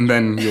Stephen's point and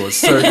then yours.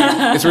 So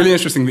it's really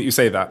interesting that you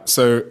say that.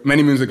 So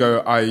many moons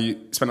ago, I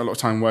spent a lot of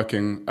time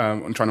working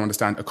on trying to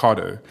understand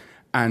Ocado,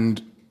 and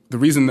the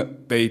reason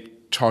that they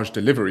charge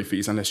delivery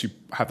fees unless you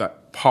have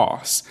that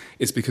pass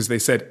is because they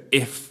said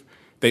if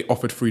they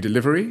offered free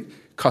delivery,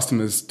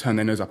 customers turn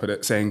their nose up at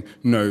it saying,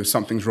 no,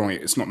 something's wrong,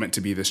 it's not meant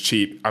to be this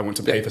cheap, I want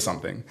to pay for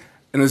something.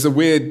 And there's a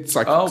weird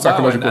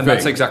psychological thing. And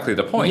that's exactly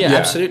the point. Yeah,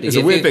 absolutely.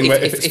 There's a weird thing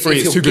where if it's free,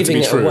 it's too good to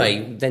be true.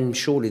 Away, then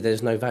surely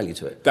there's no value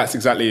to it. That's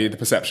exactly the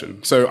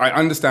perception. So I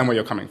understand where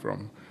you're coming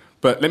from.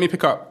 But let me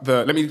pick up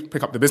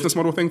the business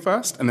model thing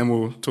first, and then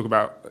we'll talk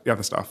about the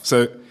other stuff.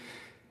 So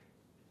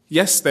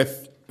yes, they're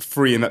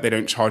free in that they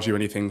don't charge you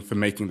anything for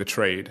making the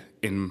trade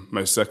in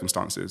most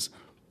circumstances.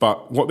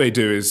 But what they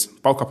do is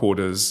bulk up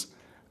orders,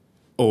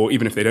 or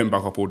even if they don't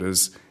bulk up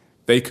orders,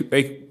 they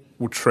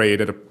will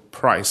trade at a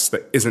price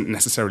that isn't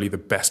necessarily the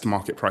best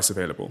market price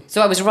available.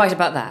 So I was right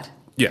about that?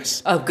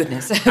 Yes. Oh,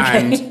 goodness. Okay.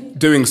 And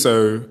doing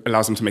so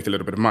allows them to make a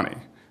little bit of money.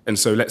 And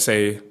so let's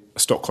say a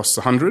stock costs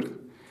 100.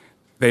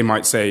 They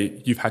might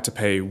say, you've had to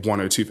pay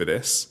 102 for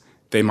this.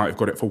 They might have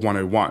got it for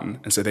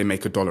 101, and so they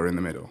make $1 in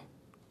the middle.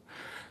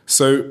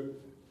 So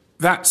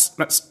that's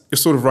you're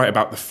sort of right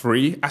about the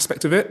free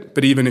aspect of it,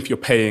 but even if you're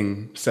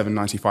paying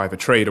 $7.95 a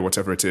trade or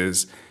whatever it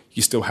is,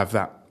 you still have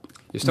that.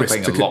 You're still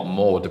paying a lot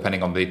more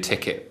depending on the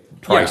ticket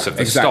price of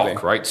the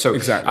stock, right? So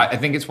I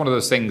think it's one of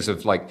those things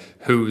of like,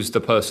 who's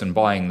the person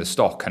buying the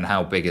stock and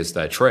how big is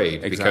their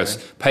trade? Because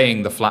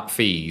paying the flat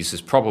fees is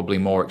probably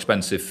more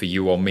expensive for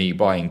you or me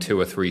buying 2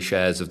 or 3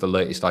 shares of the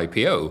latest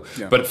IPO.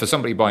 Yeah. But for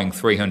somebody buying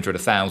 300,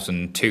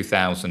 1,000,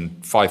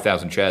 2,000,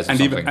 5,000 shares or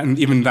something. And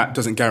even that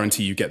doesn't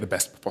guarantee you get the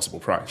best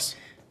possible price.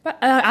 But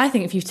I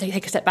think if you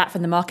take a step back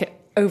from the market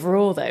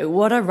overall, though,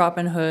 what are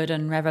Robinhood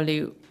and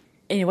Revolut,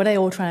 what are they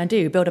all trying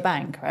to do? Build a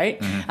bank, right?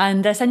 Mm-hmm.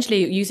 And they're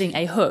essentially using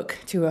a hook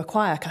to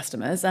acquire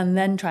customers and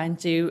then trying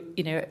to,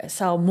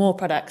 sell more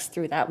products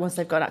through that once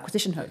they've got an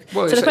acquisition hook.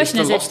 Well, so it's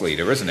the loss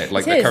leader, isn't it?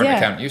 Like the current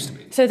account used to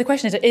be. So the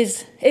question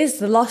is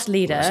the loss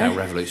leader... That's how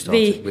Revolut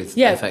started with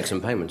FX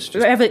and payments.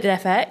 Revolut did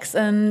FX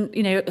and,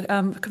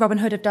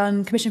 Robinhood have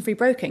done commission-free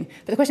broking.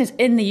 But the question is,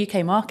 in the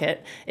UK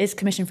market, is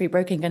commission-free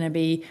broking going to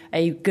be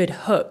a good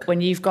hook when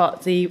you've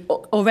got the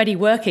already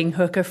working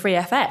hook of free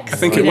FX? I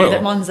think it will.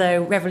 That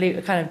Monzo, Revolut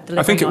are kind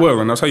of... I think it will,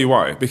 and I'll tell you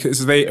why.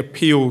 Because they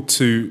appeal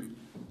to,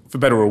 for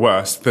better or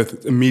worse,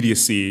 the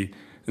immediacy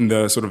and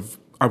the sort of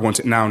I want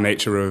it now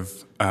nature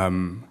of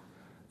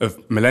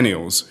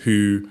millennials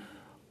who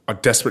are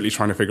desperately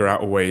trying to figure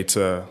out a way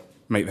to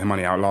make their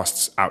money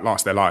outlast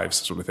their lives,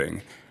 sort of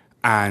thing,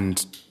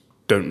 and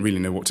don't really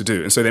know what to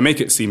do. And so they make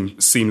it seem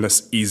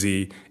seamless,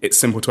 easy. It's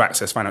simple to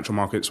access financial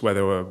markets where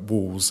there were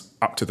walls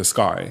up to the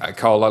sky.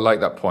 Carl, I like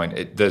that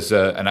point. There's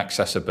an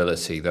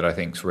accessibility that I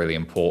think is really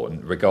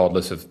important,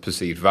 regardless of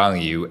perceived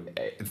value.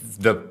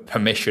 The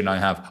permission I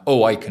have,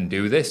 I can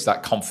do this,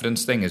 that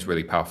confidence thing is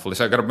really powerful.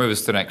 So I've got to move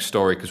us to the next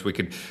story because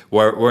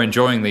we're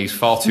enjoying these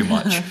far too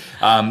much.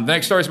 The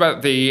next story is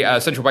about the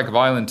Central Bank of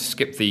Ireland to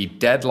skip the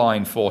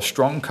deadline for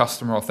strong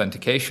customer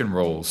authentication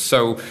rules.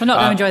 So we're not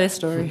going to enjoy this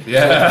story.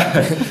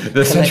 Yeah.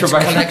 The Central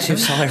Bank collective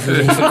sigh of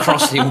relief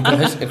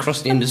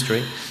across the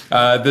industry.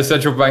 The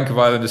Central Bank of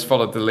Ireland has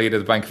followed the lead of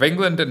the Bank of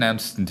England,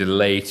 announced a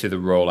delay to the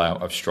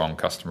rollout of strong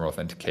customer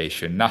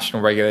authentication.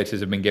 National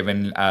regulators have been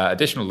given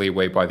additional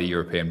leeway by the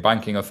European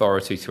Banking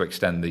Authority to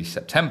extend the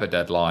September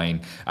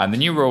deadline, and the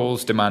new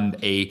rules demand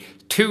a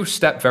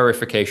 2-step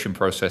verification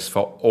process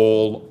for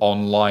all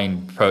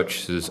online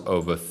purchases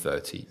over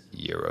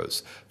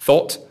 €30.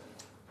 Thought?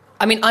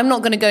 I mean, I'm not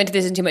going to go into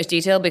this in too much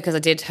detail because I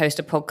did host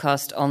a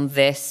podcast on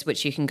this,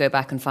 which you can go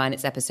back and find.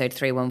 It's episode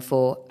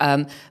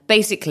 314.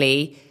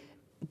 Basically,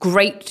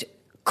 great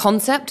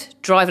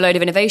concept, drive a load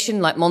of innovation.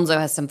 Like Monzo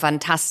has some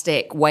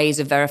fantastic ways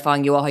of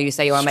verifying you are who you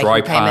say you are,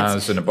 making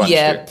payments. And a bunch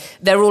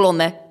they're all on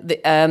there.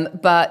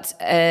 But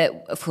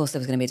of course, there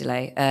was going to be a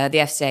delay. The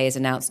FCA has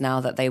announced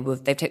now that there were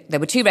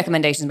 2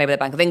 recommendations made by the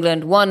Bank of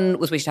England. One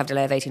was we should have a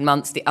delay of 18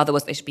 months. The other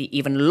was they should be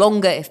even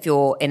longer if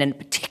you're in a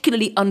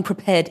particularly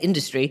unprepared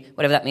industry,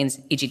 whatever that means,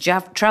 e.g.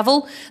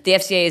 travel. The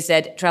FCA has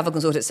said travel can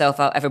sort itself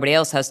out. Everybody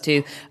else has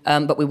to.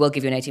 But we will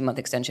give you an 18-month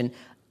extension.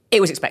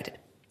 it was expected.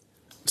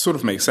 Sort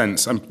of makes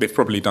sense. They've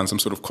probably done some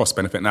sort of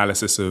cost-benefit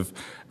analysis of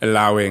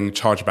allowing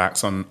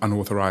chargebacks on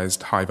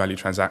unauthorized high-value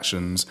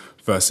transactions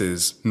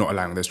versus not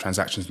allowing those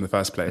transactions in the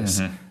first place.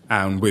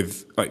 And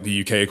with like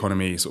the UK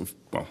economy sort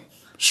of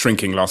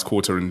shrinking last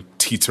quarter and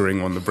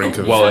teetering on the brink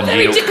of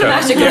Very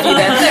diplomatic of you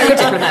there. Very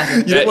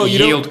diplomatic.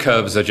 Yield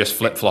curves are just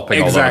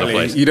flip-flopping all over the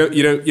place. You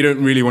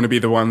don't really want to be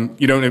the one.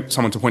 You don't want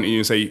someone to point at you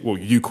and say, "Well,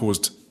 you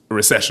caused a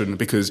recession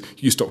because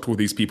you stopped all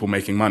these people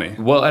making money."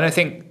 Well, and I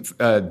think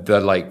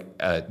the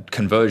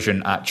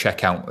conversion at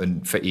checkout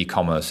and for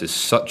e-commerce is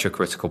such a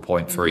critical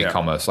point for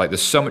e-commerce. Like, there's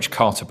so much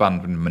cart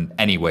abandonment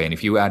anyway, and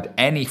if you add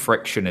any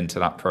friction into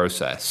that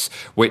process,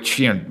 which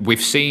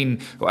we've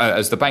seen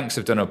as the banks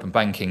have done open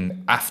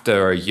banking,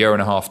 after a year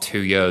and a half, 2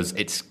 years,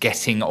 it's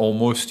getting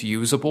almost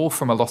usable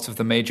from a lot of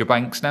the major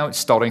banks now. It's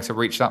starting to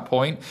reach that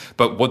point.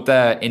 But would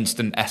their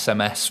instant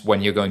SMS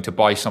when you're going to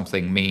buy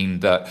something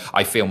mean that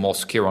I feel more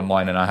secure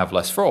online and I have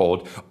less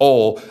fraud,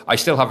 or I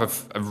still have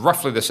a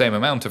roughly the same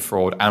amount of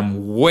fraud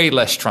and way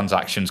less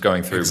transactions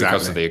going through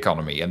because of the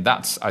economy? And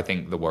that's, I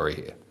think, the worry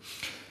here.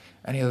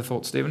 Any other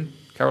thoughts, Stephen?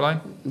 Caroline?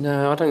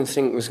 No, I don't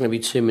think there's going to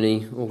be too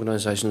many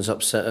organisations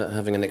upset at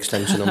having an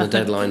extension on the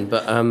deadline.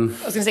 But I was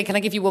going to say, can I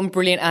give you one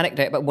brilliant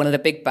anecdote about one of the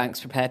big banks'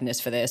 preparedness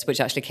for this,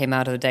 which actually came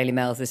out of the Daily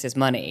Mail's This Is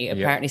Money?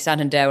 Apparently,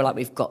 Santander were like,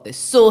 we've got this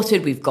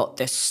sorted, we've got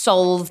this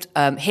solved.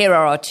 Here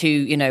are our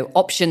two,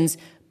 options.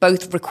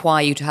 Both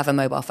require you to have a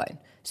mobile phone.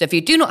 So if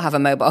you do not have a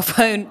mobile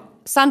phone,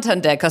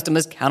 Santander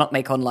customers cannot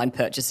make online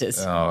purchases.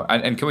 Oh,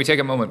 and can we take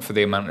a moment for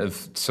the amount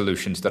of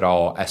solutions that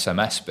are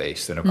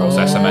SMS-based? And of course,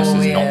 SMS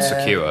is not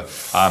secure.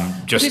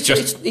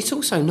 It's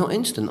also not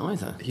instant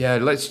either. Yeah,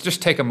 let's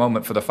just take a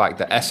moment for the fact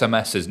that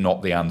SMS is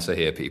not the answer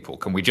here, people.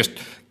 Can we just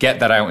get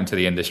that out into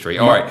the industry?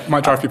 All right.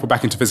 Might drive people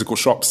back into physical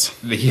shops.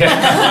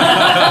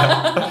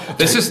 Yeah.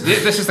 This is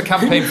the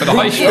campaign for the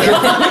high street.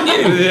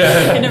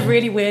 In a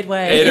really weird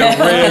way. In a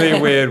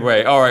really weird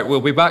way. All right,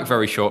 we'll be back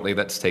very shortly.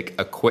 Let's take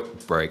a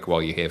quick break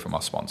while you hear from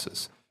our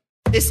sponsors.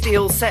 This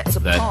deal sets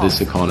apart that this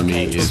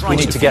economy is. We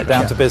need to get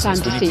down to business.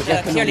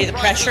 Clearly, the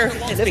pressure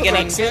is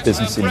beginning.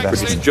 Business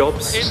investment.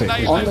 Jobs.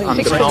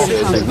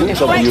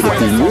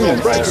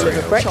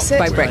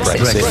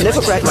 Brexit.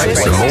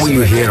 The more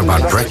you hear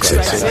about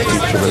Brexit,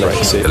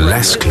 the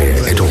less clear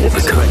it all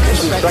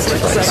becomes.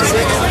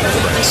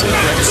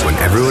 When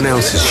everyone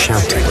else is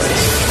shouting,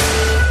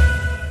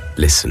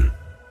 listen.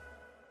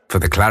 For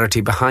the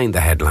clarity behind the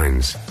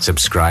headlines,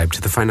 subscribe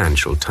to the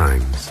Financial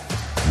Times.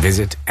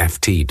 Visit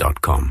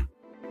ft.com.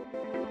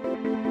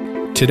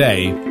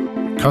 Today,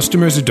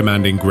 customers are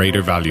demanding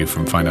greater value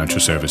from financial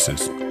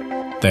services.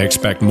 They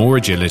expect more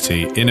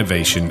agility,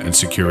 innovation, and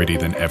security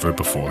than ever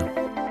before.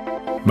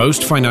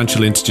 Most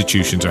financial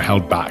institutions are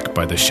held back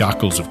by the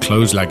shackles of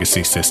closed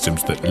legacy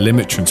systems that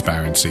limit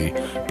transparency,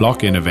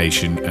 block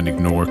innovation, and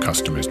ignore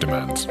customers'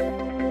 demands.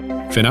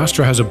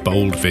 Finastra has a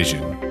bold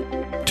vision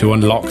to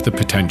unlock the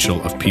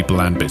potential of people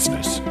and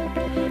business.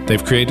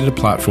 They've created a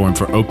platform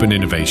for open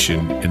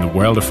innovation in the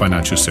world of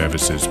financial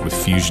services with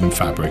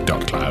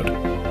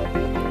FusionFabric.cloud.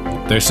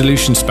 Their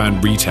solutions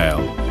span retail,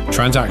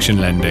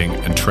 transaction lending,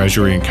 and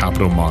treasury and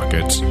capital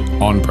markets,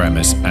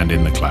 on-premise and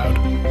in the cloud.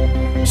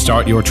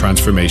 Start your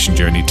transformation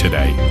journey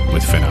today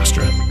with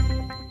Finastra.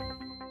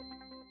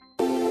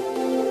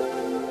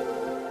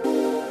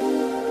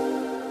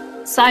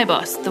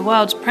 Sibos, the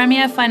world's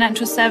premier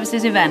financial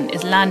services event,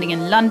 is landing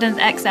in London's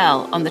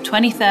XL on the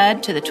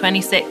 23rd to the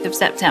 26th of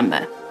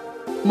September.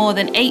 More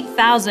than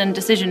 8,000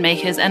 decision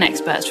makers and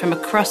experts from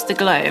across the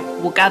globe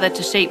will gather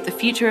to shape the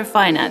future of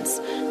finance,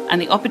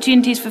 and the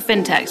opportunities for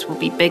fintechs will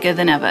be bigger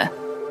than ever.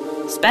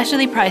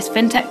 Specially priced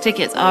fintech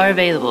tickets are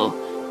available.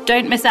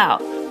 Don't miss out.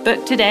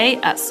 Book today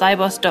at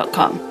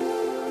Sibos.com.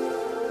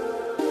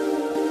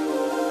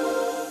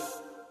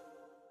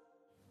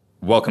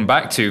 Welcome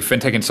back to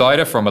FinTech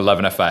Insider from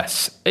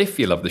 11FS. If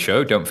you love the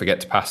show, don't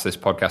forget to pass this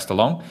podcast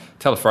along.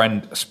 Tell a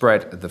friend,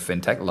 spread the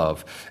FinTech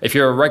love. If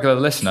you're a regular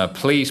listener,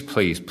 please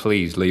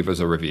leave us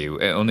a review.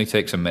 It only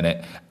takes a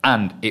minute,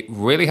 and it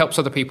really helps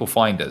other people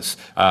find us.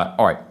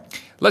 All right,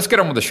 let's get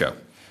on with the show.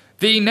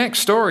 The next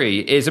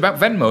story is about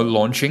Venmo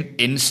launching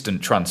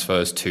instant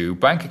transfers to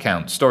bank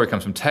accounts. Story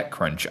comes from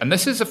TechCrunch, and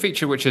this is a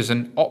feature which is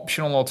an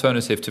optional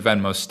alternative to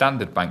Venmo's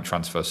standard bank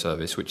transfer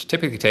service, which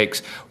typically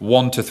takes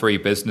 1 to 3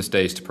 business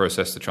days to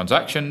process the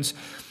transactions.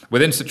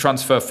 With instant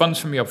transfer, funds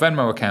from your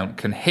Venmo account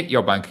can hit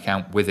your bank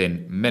account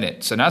within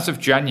minutes. And as of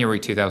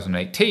January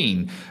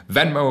 2018,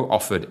 Venmo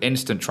offered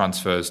instant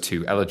transfers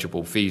to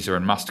eligible Visa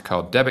and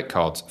MasterCard debit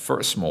cards for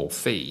a small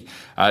fee.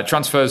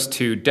 Transfers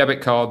to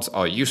debit cards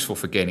are useful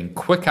for gaining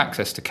quick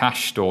access to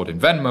cash stored in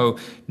Venmo.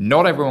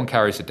 Not everyone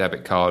carries a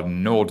debit card,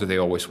 nor do they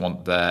always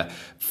want their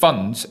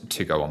funds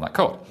to go on that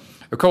card.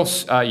 Of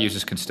course,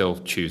 users can still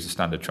choose the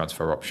standard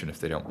transfer option if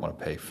they don't want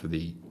to pay for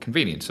the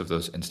convenience of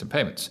those instant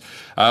payments.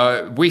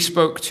 We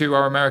spoke to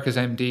our America's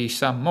MD,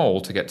 Sam Maul,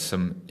 to get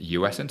some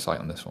US insight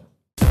on this one.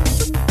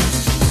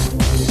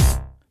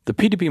 The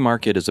P2P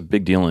market is a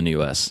big deal in the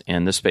US,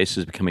 and this space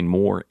is becoming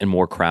more and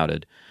more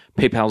crowded.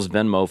 PayPal's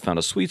Venmo found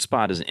a sweet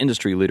spot as an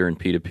industry leader in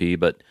P2P,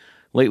 but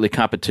lately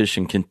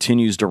competition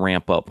continues to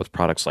ramp up with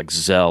products like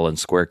Zelle and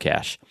Square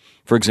Cash.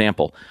 For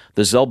example,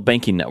 the Zelle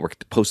banking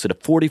network posted a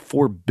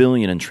 $44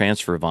 billion in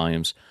transfer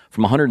volumes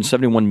from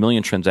 171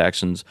 million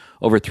transactions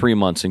over 3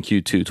 months in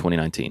Q2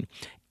 2019.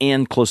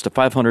 And close to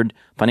 500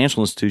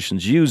 financial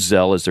institutions use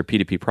Zelle as their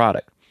P2P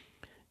product.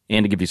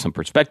 And to give you some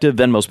perspective,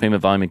 Venmo's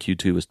payment volume in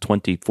Q2 was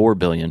 $24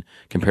 billion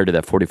compared to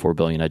that $44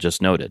 billion I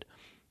just noted.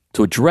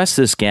 To address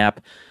this gap,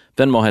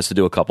 Venmo has to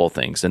do a couple of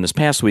things. And this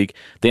past week,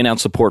 they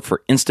announced support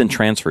for instant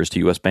transfers to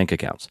U.S. bank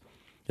accounts.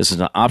 This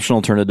is an optional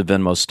alternative to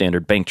Venmo's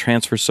standard bank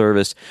transfer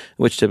service,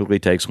 which typically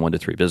takes 1 to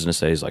 3 business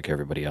days like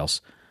everybody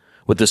else.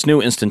 With this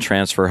new instant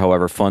transfer,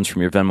 however, funds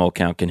from your Venmo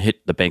account can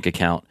hit the bank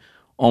account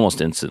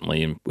almost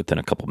instantly and within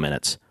a couple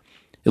minutes.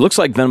 It looks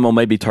like Venmo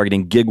may be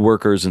targeting gig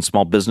workers and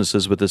small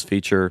businesses with this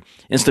feature.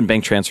 Instant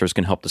bank transfers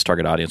can help this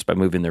target audience by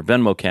moving their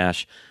Venmo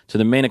cash to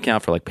their main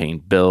account for like paying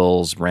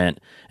bills, rent,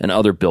 and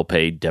other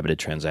bill-paid debited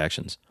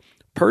transactions.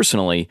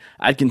 Personally,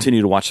 I'd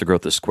continue to watch the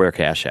growth of Square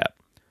Cash App.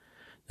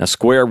 Now,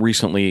 Square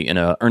recently, in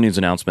an earnings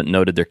announcement,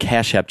 noted their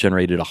Cash App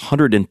generated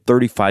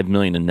 $135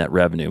 million in net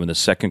revenue in the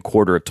second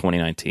quarter of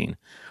 2019,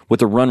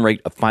 with a run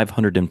rate of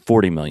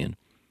 $540 million.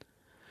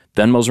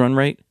 Venmo's run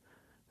rate?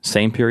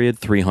 Same period,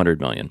 $300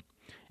 million.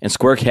 And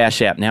Square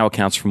Cash App now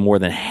accounts for more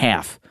than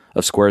half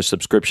of Square's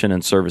subscription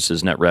and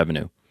services net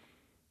revenue.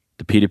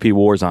 The P2P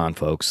war's on,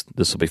 folks.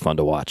 This will be fun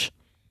to watch.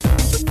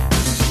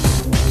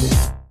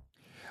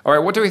 All right,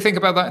 what do we think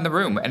about that in the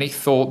room? Any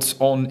thoughts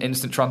on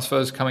instant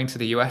transfers coming to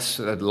the US?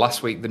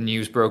 Last week, the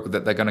news broke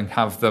that they're going to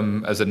have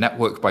them as a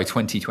network by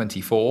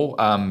 2024.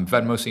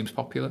 Venmo seems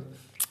popular.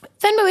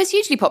 Venmo is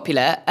hugely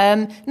popular,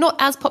 not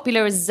as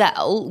popular as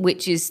Zelle,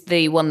 which is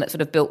the one that's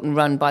sort of built and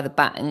run by the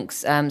banks.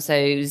 So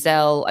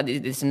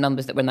Zelle, there's some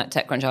numbers that were in that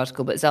TechCrunch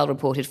article, but Zelle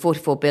reported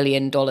 $44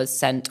 billion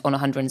sent on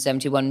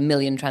 171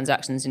 million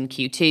transactions in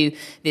Q2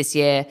 this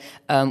year,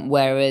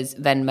 whereas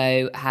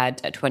Venmo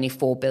had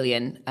 $24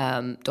 billion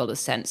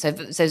sent. So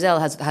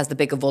Zelle has the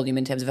bigger volume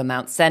in terms of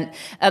amounts sent.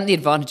 The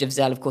advantage of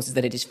Zelle, of course, is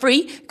that it is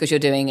free because you're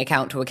doing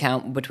account to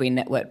account between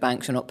network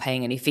banks. You're not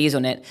paying any fees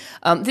on it.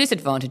 The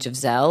disadvantage of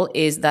Zelle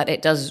is that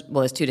it does,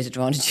 well, there's two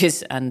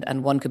disadvantages,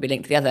 and one could be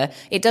linked to the other.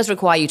 It does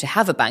require you to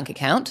have a bank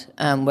account,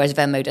 whereas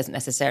Venmo doesn't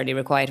necessarily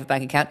require you to have a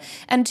bank account.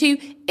 And two,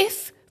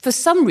 if for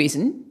some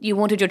reason you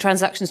wanted your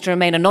transactions to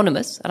remain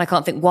anonymous, and I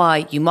can't think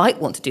why you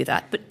might want to do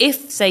that, but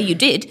if, say, you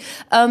did,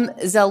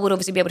 Zelle would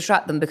obviously be able to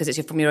track them because it's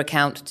from your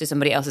account to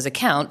somebody else's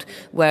account,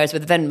 whereas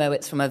with Venmo,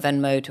 it's from a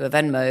Venmo to a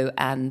Venmo,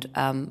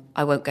 and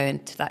I won't go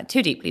into that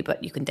too deeply,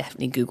 but you can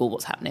definitely Google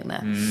what's happening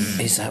there.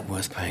 Is that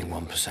worth paying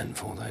 1%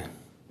 for, though?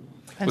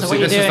 Well, see,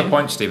 this is the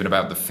point, Stephen,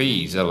 about the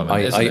fees element,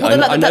 isn't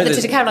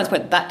it? To Caroline's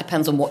point, that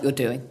depends on what you're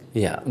doing.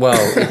 Yeah, well,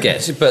 it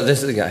gets, but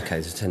this is okay.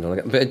 It's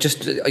 $10. But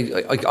just,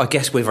 I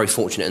guess we're very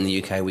fortunate in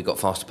the UK. We've got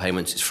faster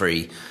payments. It's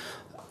free.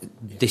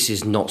 This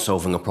is not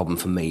solving a problem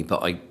for me,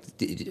 but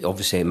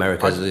obviously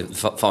America,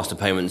 faster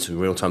payments,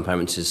 real-time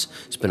payments,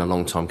 it's been a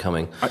long time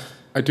coming.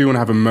 I do want to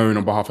have a moan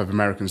on behalf of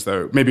Americans,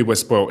 though. Maybe we're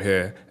spoilt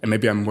here, and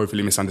maybe I'm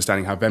woefully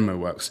misunderstanding how Venmo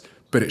works.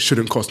 But it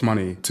shouldn't cost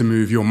money to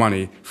move your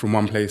money from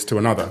one place to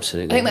another.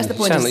 Absolutely. I think that's the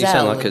point of Zelle.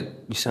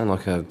 You sound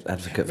like an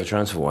advocate for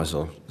TransferWise.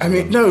 Or I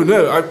mean, no,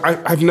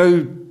 I have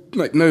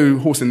no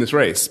horse in this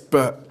race.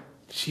 But,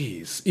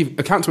 geez,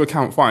 account to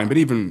account, fine. But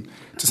even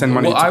to send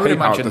money to PayPal, I would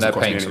imagine they're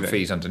paying some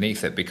fees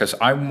underneath it, because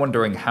I'm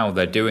wondering how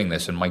they're doing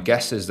this. And my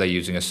guess is they're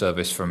using a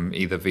service from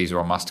either Visa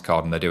or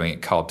MasterCard, and they're doing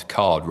it card to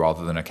card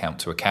rather than account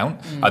to account.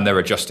 And they're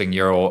adjusting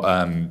your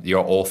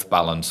auth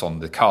balance on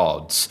the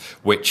cards,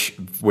 which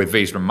with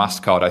Visa and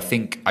MasterCard, I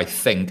think,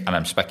 and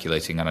I'm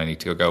speculating, and I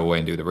need to go away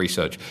and do the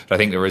research, but I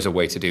think there is a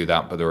way to do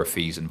that, but there are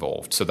fees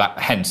involved. So that,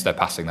 hence, they're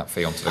passing that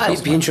fee on to the customer.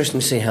 It'd be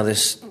interesting to see how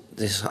this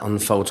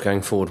unfolds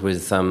going forward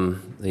with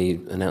the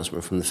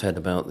announcement from the Fed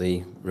about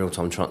the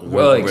real-time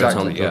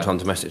real-time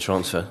domestic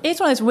transfer. It's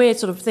one of those weird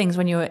sort of things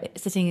when you're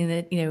sitting in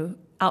the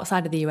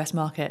outside of the US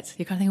market.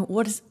 You kind of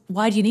think,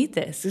 why do you need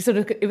this? It's sort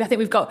of, I think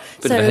we've got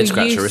so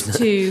used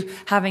to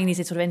having these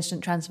sort of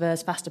instant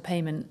transfers, faster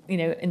payment,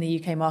 in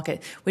the UK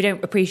market. We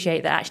don't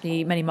appreciate that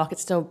actually many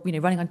markets still,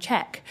 running on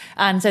check.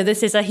 And so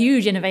this is a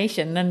huge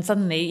innovation. And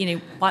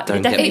suddenly, why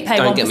don't get me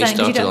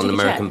started on the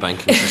American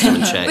banking system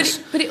and checks.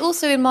 But it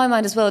also, in my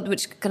mind as well,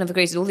 which kind of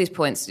agrees with all these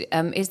points,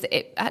 is that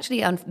it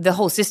actually, the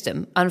whole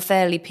system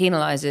unfairly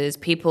penalises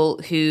people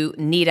who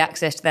need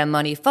access to their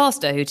money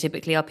faster, who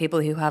typically are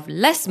people who have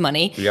less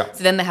money. Yeah.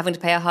 So then they're having to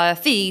pay a higher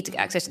fee to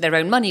get access to their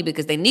own money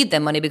because they need their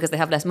money because they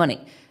have less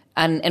money.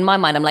 And in my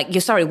mind, I'm like,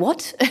 you're sorry,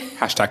 what?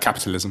 Hashtag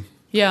capitalism.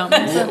 Yeah.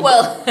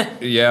 Well.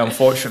 Yeah,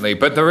 unfortunately.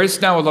 But there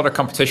is now a lot of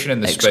competition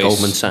in this space.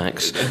 Goldman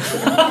Sachs.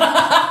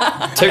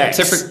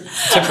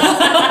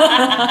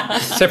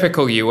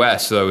 Typical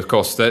US, though, of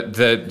course,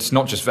 it's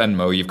not just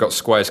Venmo. You've got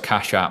Square's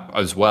Cash App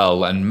as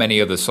well, and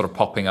many others sort of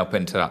popping up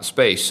into that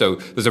space. So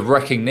there's a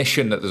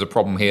recognition that there's a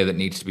problem here that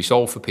needs to be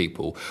solved for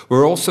people.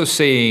 We're also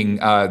seeing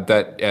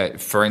that,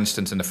 for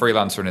instance, in the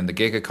freelancer and in the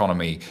gig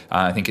economy,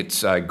 I think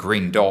it's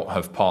Green Dot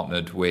have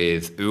partnered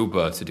with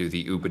Uber to do the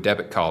Uber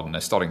debit card, and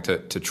they're starting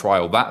to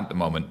trial that at the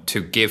moment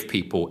to give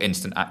people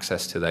instant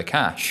access to their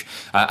cash.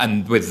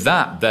 And with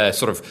that, they're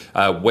sort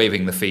of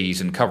waiving the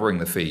fees and covering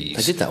the fees.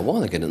 They did that a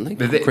while ago, didn't they?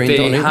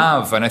 They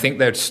have, and I think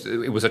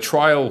it was a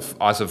trial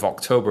as of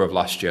October of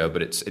last year,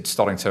 but it's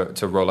starting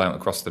to roll out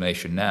across the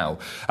nation now.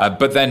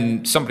 But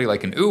then somebody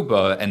like an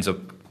Uber ends up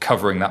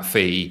covering that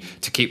fee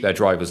to keep their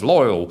drivers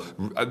loyal.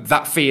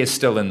 That fee is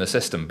still in the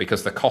system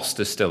because the cost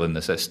is still in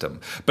the system.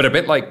 But a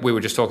bit like we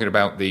were just talking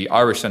about the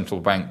Irish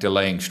Central Bank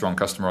delaying strong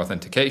customer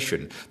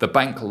authentication, the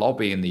bank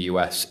lobby in the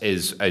US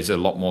is a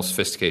lot more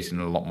sophisticated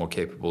and a lot more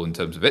capable in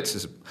terms of its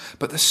system.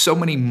 But there's so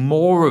many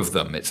more of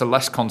them. It's a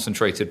less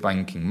concentrated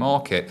banking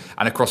market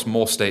and across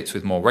more states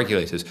with more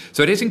regulators.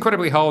 So it is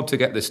incredibly hard to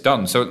get this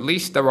done. So at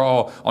least there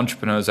are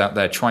entrepreneurs out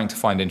there trying to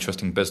find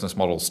interesting business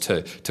models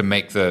to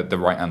make the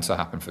right answer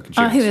happen for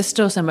consumers. I think there's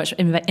still so much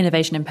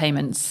innovation in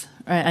payments,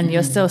 right? And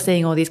you're still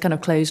seeing all these kind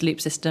of closed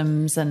loop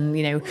systems, and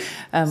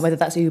whether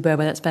that's Uber,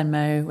 whether that's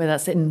Venmo, whether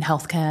that's in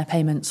healthcare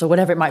payments or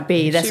whatever it might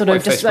be. They're sort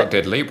of just Facebook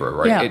did Libra,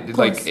 right?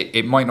 Yeah,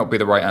 it might not be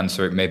the right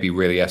answer. It may be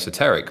really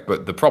esoteric,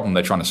 but the problem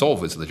they're trying to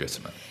solve is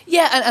legitimate.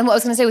 Yeah, and what I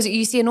was going to say was that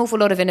you see an awful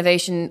lot of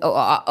innovation, or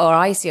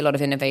I see a lot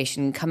of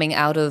innovation coming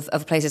out of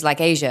places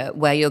like Asia,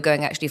 where you're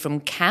going actually from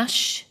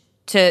cash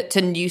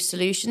to new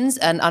solutions.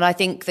 And I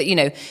think that,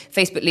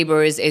 Facebook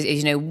Libra is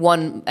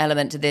one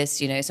element to this.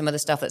 Some of the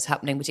stuff that's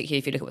happening, particularly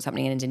if you look at what's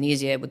happening in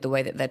Indonesia with the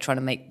way that they're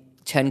trying to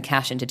turn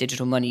cash into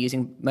digital money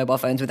using mobile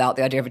phones without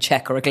the idea of a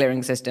check or a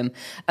clearing system.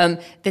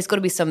 There's got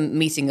to be some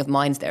meeting of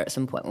minds there at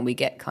some point when we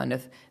get kind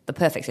of the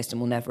perfect system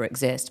will never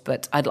exist.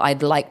 But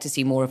I'd like to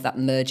see more of that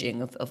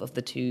merging of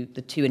the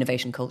two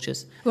innovation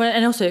cultures. Well,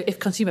 and also if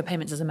consumer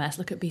payments is a mess,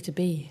 look at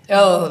B2B.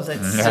 Oh,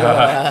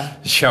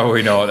 that's shall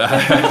we not?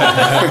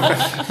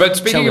 But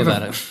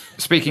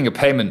speaking of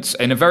payments,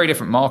 in a very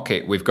different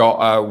market, we've got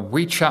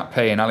WeChat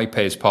Pay and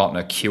Alipay's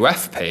partner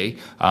QF Pay,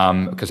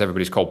 because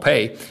everybody's called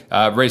Pay,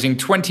 raising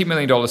 $20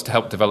 million to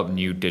help develop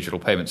new digital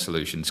payment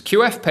solutions.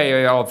 QF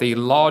Pay are the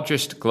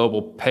largest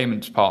global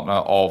payments partner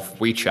of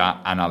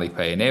WeChat and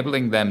Alipay,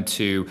 enabling them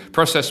to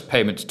process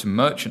payments to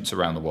merchants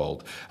around the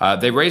world.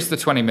 They raised the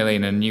 $20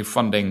 million in new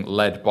funding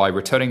led by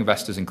returning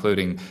investors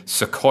including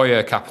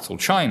Sequoia Capital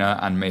China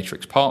and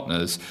Matrix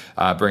Partners,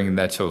 bringing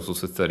their total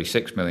to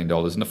 $36 million.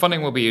 And the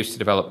funding will be used to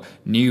develop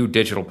new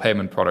digital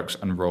payment products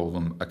and roll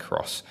them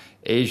across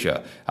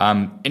Asia.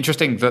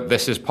 Interesting that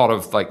this is part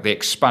of the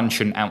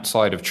expansion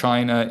outside of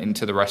China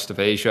into the rest of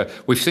Asia.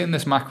 We've seen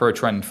this macro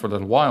trend for a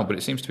little while, but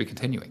it seems to be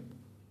continuing.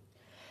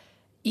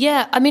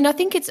 Yeah, I mean, I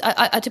think it's.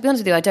 To be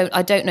honest with you,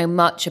 I don't know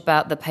much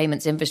about the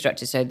payments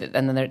infrastructure.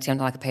 And then it sounds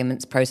like a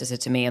payments processor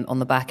to me on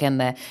the back end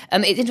there.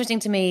 It's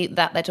interesting to me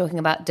that they're talking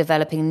about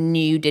developing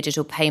new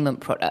digital payment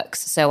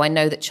products. So I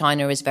know that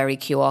China is very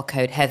QR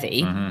code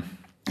heavy. Mm-hmm.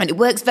 And it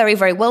works very,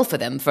 very well for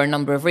them for a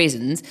number of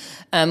reasons.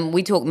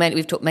 We've talked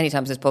many times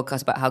in this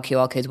podcast about how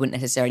QR codes wouldn't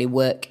necessarily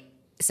work,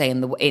 say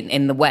in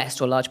the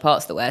West or large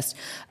parts of the West.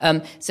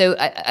 So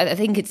I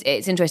think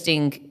it's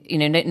interesting.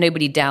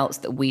 Nobody doubts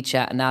that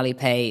WeChat and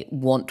Alipay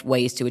want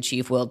ways to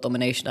achieve world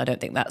domination. I don't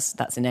think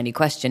that's in any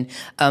question.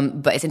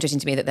 But it's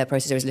interesting to me that their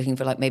processor is looking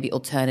for maybe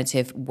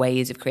alternative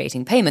ways of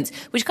creating payments,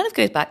 which kind of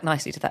goes back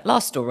nicely to that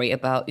last story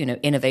about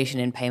innovation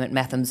in payment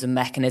methods and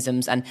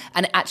mechanisms, and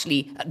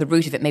actually at the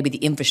root of it, maybe the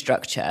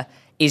infrastructure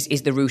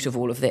is the root of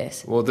all of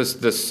this. Well,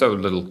 there's so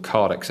little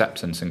card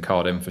acceptance and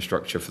card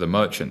infrastructure for the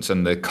merchants,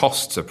 and the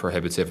costs are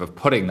prohibitive of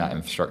putting that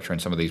infrastructure in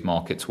some of these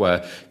markets where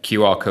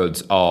QR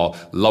codes are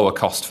lower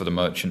cost for the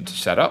merchant to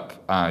set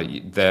up.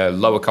 They're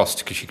lower cost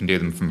because you can do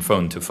them from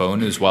phone to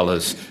phone as well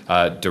as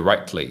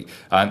directly.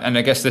 And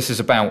I guess this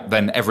is about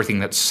then everything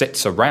that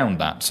sits around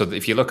that. So that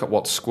if you look at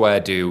what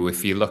Square do,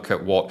 if you look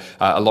at what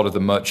a lot of the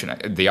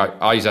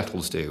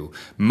iZettls do,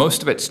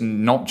 most of it's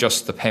not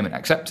just the payment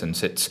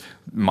acceptance, it's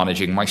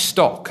managing my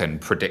stock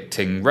and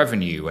predicting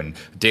revenue and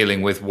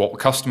dealing with what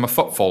customer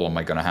footfall am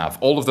I going to have,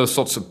 all of those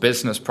sorts of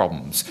business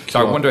problems. So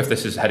I wonder if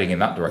this is heading in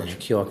that direction.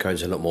 QR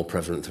codes are a lot more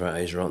prevalent throughout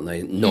Asia, aren't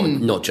they?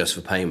 Not just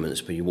for payments,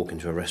 but you walk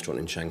into a restaurant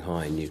in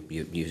Shanghai and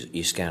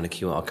you scan a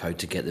QR code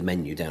to get the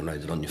menu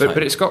downloaded on your phone.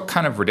 But it's got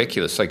kind of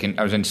ridiculous. I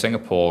was in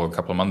Singapore a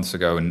couple of months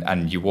ago,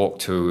 and you walk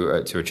to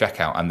a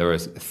checkout, and there are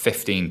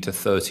 15 to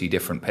 30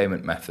 different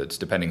payment methods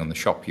depending on the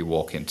shop you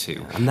walk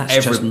into. And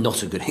that's just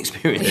not a good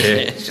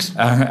experience.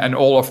 And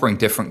all offering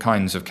different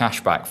kinds of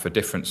cashback for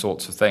different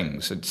sorts of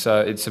things. It's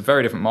a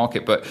very different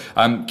market. But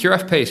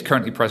QF Pay is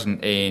currently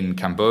present in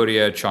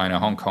Cambodia, China,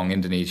 Hong Kong,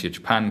 Indonesia,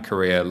 Japan,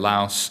 Korea,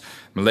 Laos,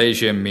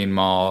 Malaysia,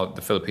 Myanmar,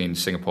 the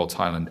Philippines, Singapore,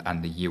 Thailand,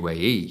 and the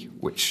UAE,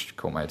 which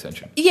caught my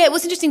attention. Yeah,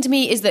 what's interesting to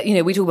me is that,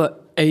 we talk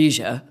about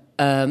Asia,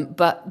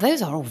 But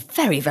those are all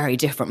very, very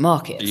different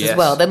markets Yes. as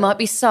well. There might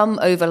be some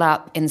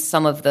overlap in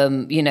some of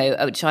them.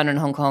 China and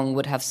Hong Kong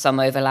would have some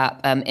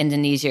overlap.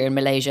 Indonesia and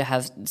Malaysia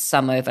have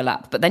some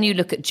overlap. But then you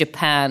look at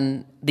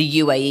Japan, the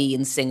UAE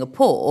and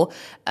Singapore,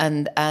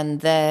 and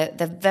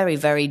they're very,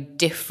 very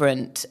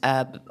different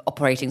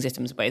operating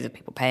systems, ways of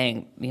people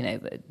paying,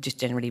 just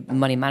generally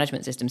money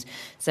management systems.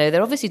 So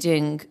they're obviously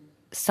doing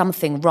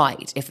something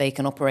right if they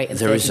can operate in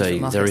There is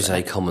markets.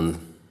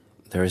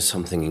 There is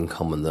something in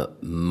common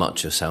that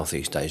much of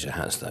Southeast Asia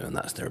has, though, and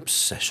that's their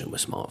obsession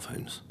with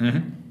smartphones.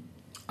 Mm-hmm.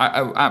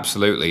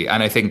 Absolutely.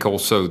 And I think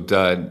also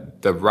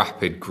the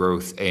rapid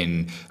growth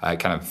in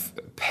kind of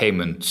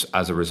payments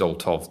as a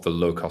result of the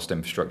low-cost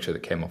infrastructure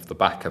that came off the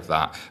back of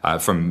that,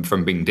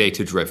 from being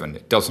data-driven.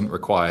 It doesn't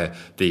require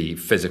the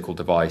physical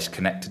device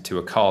connected to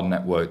a card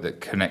network that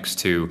connects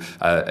to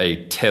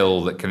a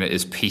till that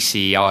is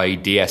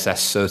PCI DSS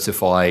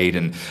certified,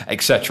 and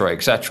et cetera,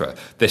 et cetera.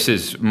 This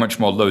is much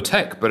more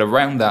low-tech, but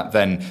around that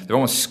then, they've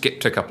almost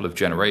skipped a couple of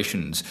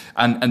generations.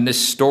 And this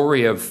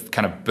story of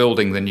kind of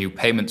building the new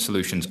payment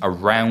solutions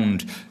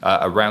around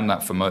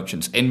that for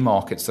merchants in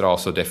markets that are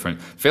so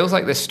different, feels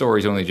like this story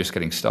is only just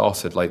getting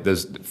started.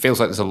 Feels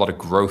like there's a lot of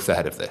growth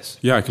ahead of this.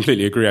 Yeah, I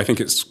completely agree. I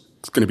think it's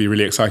going to be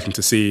really exciting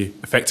to see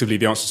effectively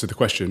the answer to the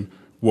question,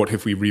 what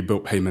if we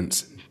rebuilt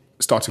payments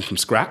starting from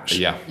scratch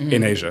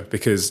in Asia?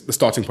 Because the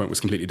starting point was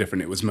completely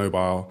different. It was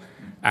mobile,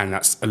 and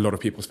that's a lot of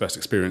people's first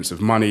experience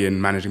of money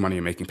and managing money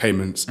and making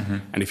payments. Mm-hmm.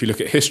 And if you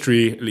look at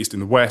history, at least in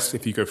the West,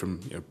 if you go from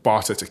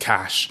barter to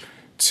cash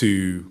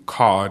to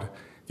card,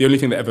 the only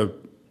thing that ever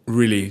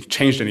really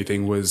changed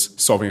anything was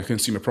solving a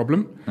consumer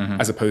problem,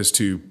 as opposed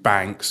to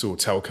banks or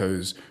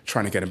telcos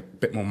trying to get a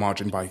bit more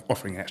margin by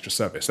offering an extra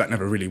service. That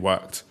never really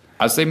worked.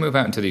 As they move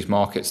out into these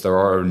markets, there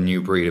are a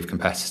new breed of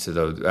competitor,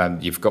 though.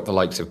 You've got the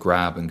likes of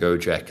Grab and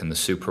Gojek and the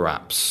super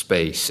apps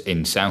space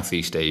in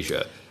Southeast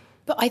Asia.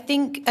 But I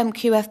think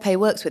QF Pay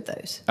works with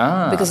those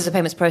because it's a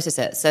payments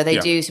processor. So they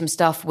do some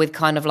stuff with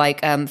kind of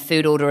like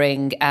food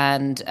ordering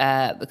and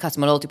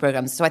customer loyalty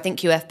programs. So I think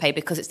QF Pay,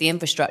 because it's the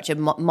infrastructure,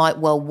 might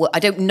well work. I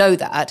don't know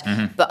that,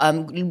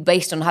 but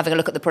based on having a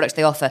look at the products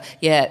they offer,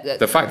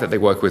 The fact that they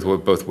work with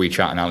both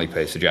WeChat and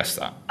Alipay suggests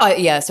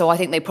that. So I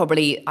think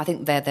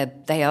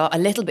they are a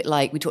little bit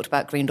like we talked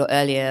about Green Dot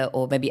earlier,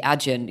 or maybe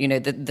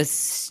Adyen, the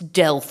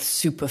stealth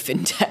super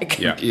fintech.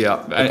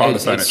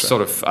 It's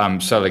sort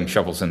of selling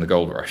shovels in the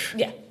gold rush.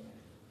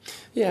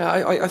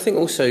 Yeah, I think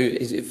also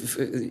if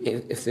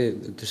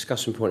the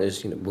discussion point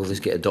is, will this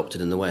get adopted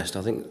in the West?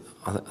 I think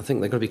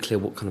they've got to be clear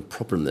what kind of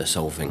problem they're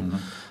solving,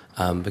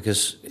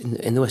 because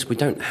in the West we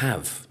don't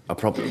have a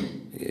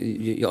problem.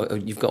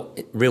 You've got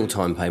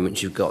real-time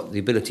payments. You've got the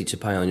ability to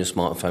pay on your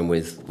smartphone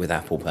with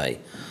Apple Pay.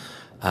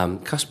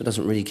 Customer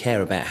doesn't really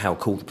care about how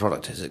cool the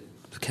product is. The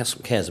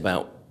customer cares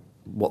about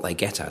what they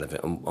get out of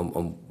it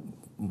and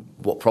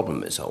what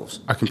problem it solves.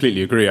 I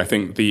completely agree. I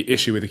think the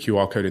issue with the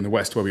QR code in the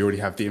West, where we already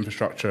have the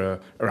infrastructure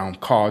around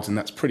cards, and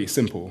that's pretty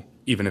simple,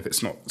 even if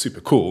it's not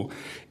super cool,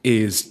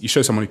 is you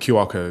show someone a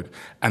QR code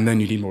and then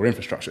you need more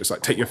infrastructure. It's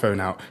like, take your phone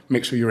out,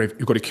 make sure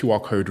you've got a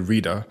QR code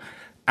reader,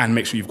 and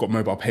make sure you've got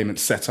mobile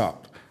payments set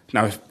up.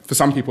 Now,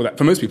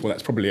 for most people,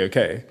 that's probably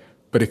okay.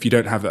 But if you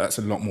don't have that, that's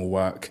a lot more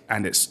work,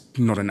 and it's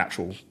not a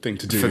natural thing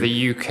to do. For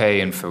the UK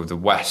and for the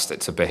West,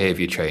 it's a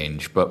behaviour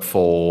change, but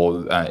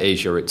for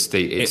Asia, it's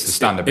the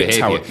standard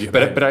behaviour.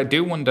 But I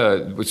do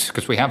wonder,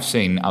 because we have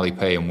seen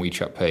Alipay and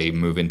WeChat Pay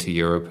move into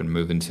Europe and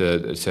move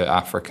into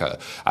Africa,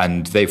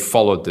 and they've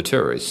followed the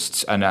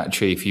tourists. And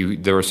actually,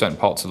 there are certain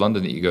parts of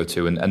London that you go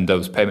to, and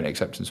those payment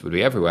acceptance would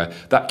be everywhere.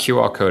 That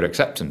QR code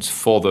acceptance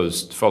for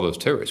those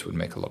tourists would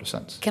make a lot of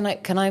sense. Can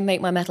I make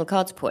my metal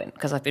cards point,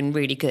 because I've been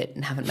really good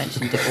and haven't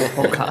mentioned it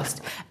all podcast.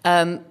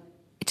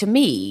 To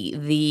me,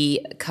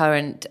 the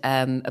current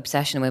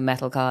obsession with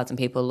metal cards and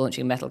people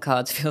launching metal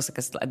cards feels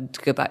like,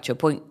 to go back to your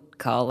point,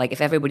 Carl, like if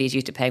everybody's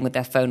used to paying with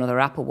their phone or their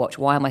Apple Watch,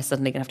 why am I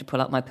suddenly going to have to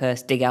pull out my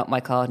purse, dig out my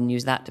card and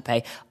use that to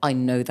pay? I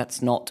know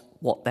that's not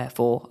what they're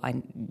for.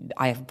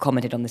 I have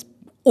commented on this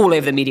all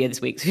over the media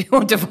this week, so if you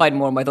want to find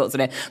more of my thoughts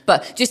on it.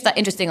 But just that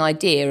interesting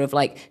idea of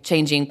like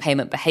changing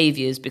payment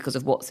behaviours because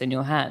of what's in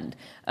your hand.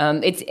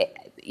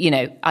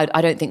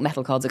 I don't think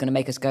metal cards are going to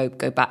make us go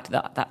back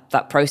to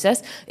that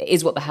process. It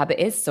is what the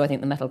habit is, so I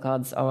think the metal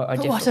cards are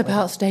different. What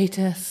about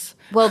status?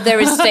 Well, there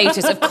is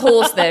status. Of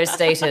course there is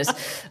status.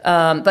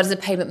 But as a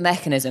payment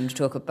mechanism, to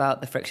talk about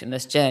the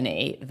frictionless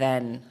journey,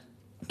 then...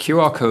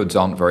 QR codes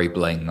aren't very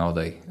bling, are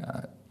they?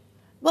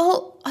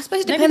 Well, I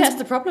suppose it depends. Maybe that's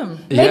the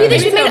problem. Maybe they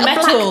should make make a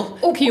metal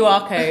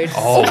QR code.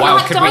 Oh,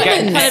 wow. Could we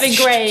get kind of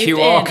engraved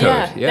QR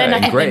code? Yeah,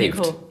 then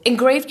engraved. Cool.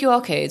 Engraved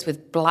QR codes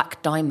with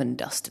black diamond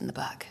dust in the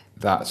back.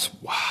 That's...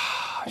 wow.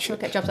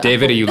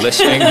 David, are you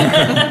listening?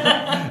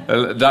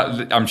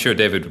 I'm sure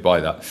David would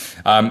buy that.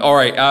 All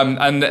right.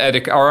 And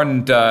our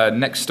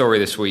next story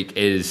this week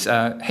is,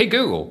 hey,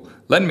 Google,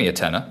 lend me a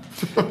tenner.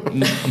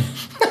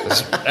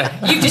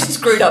 You just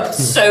screwed up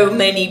so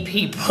many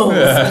people's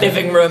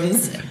living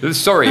rooms.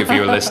 Sorry if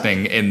you were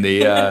listening in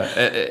the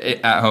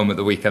at home at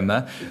the weekend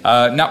there.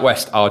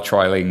 NatWest are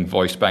trialling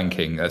voice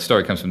banking. A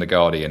story comes from The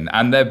Guardian.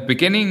 And they're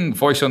beginning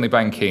voice-only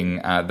banking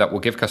that will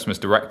give customers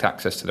direct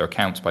access to their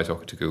accounts by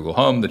talking to Google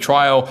Home. The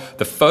trial,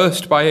 the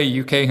first by a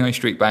UK high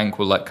street bank,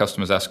 will let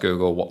customers ask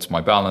Google, what's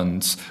my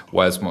balance?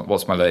 What's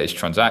my latest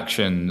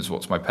transactions?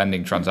 What's my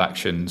pending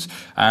transactions?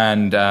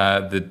 And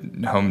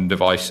the home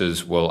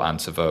devices will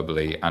answer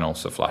verbally and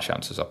also flash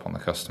answers up on the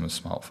customer's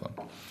smartphone.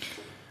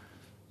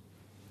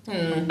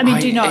 I mean,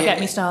 do not get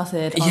me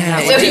started.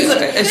 Yeah, there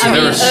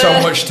is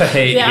so much to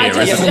hate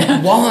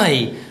here.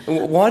 Why?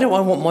 Why do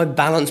I want my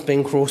balance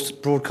being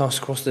broadcast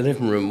across the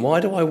living room? Why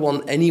do I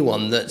want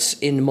anyone that's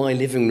in my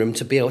living room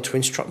to be able to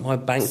instruct my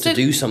bank to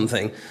do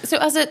something? So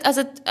as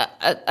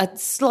a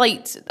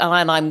slight,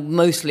 and I'm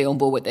mostly on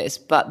board with this,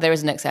 but there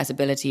is an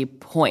accessibility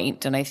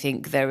point, and I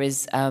think there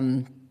is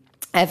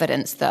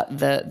evidence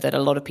that a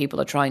lot of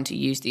people are trying to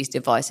use these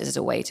devices as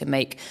a way to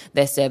make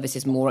their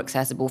services more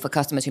accessible for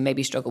customers who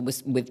maybe struggle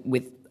with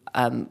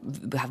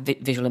have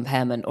visual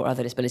impairment or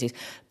other disabilities.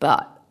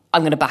 But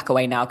I'm going to back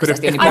away now because that's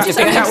the only positive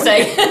thing I have to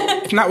say.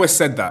 If NatWest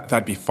said that,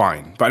 that'd be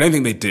fine. But I don't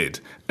think they did.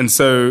 And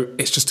so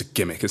it's just a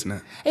gimmick, isn't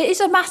it? It is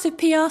a massive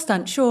PR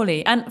stunt,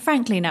 surely. And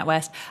frankly,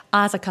 NatWest,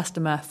 as a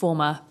customer,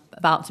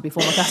 about to be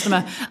former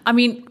customer, I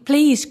mean,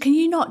 please, can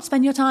you not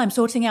spend your time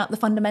sorting out the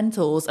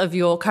fundamentals of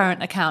your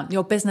current account,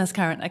 your business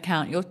current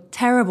account, your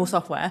terrible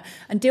software,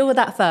 and deal with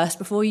that first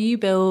before you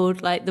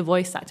build like the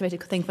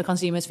voice-activated thing for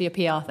consumers for your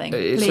PR thing?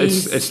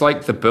 Please. It's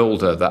like the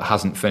builder that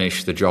hasn't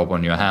finished the job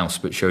on your house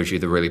but shows you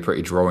the really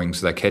pretty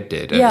drawings their kid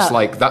did. Yeah. It's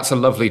like, that's a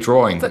lovely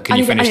drawing, but can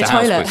you finish the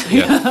house with?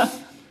 Yeah.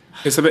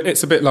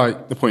 It's a bit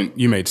like the point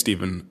you made,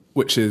 Stephen,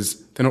 which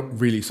is they're not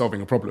really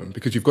solving a problem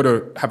because you've got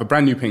to have a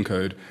brand new PIN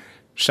code,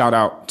 shout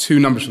out 2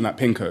 numbers from that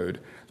PIN code.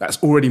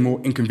 That's already more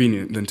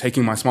inconvenient than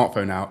taking my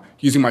smartphone out,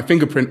 using my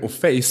fingerprint or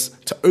face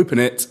to open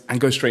it and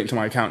go straight into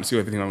my account and see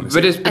everything I want to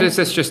see. But is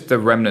this just the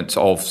remnants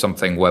of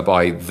something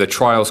whereby the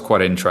trial's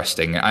quite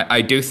interesting?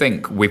 I do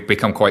think we've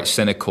become quite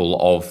cynical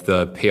of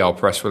the PR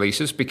press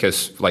releases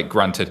because, like,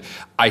 granted,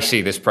 I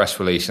see this press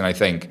release and I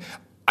think,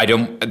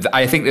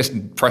 I think this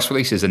press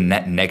release is a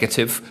net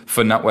negative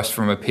for NatWest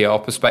from a PR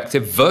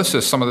perspective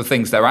versus some of the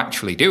things they're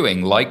actually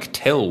doing, like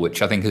Till,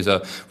 which I think is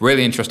a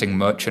really interesting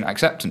merchant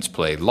acceptance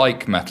play,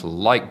 like Metal,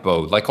 like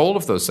Bode, like all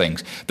of those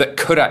things that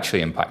could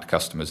actually impact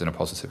customers in a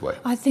positive way.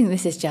 I think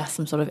this is just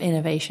some sort of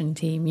innovation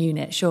team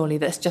unit, surely,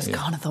 that's just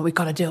kind of thought, we've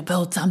got to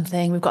build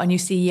something. We've got a new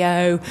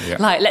CEO. Yeah.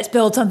 Like, let's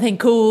build something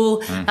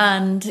cool.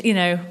 And, do you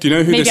know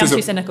who maybe this I'm is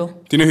too cynical.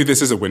 Do you know who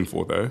this is a win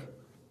for, though?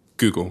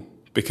 Google.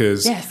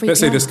 Because let's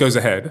say this goes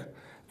ahead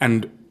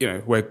and,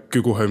 where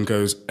Google Home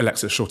goes,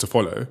 Alexa's sure to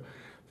follow.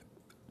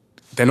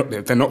 They're not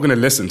going to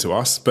listen to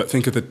us, but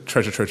think of the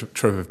treasure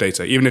trove of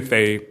data. Even if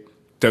they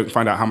don't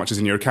find out how much is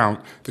in your account,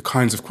 the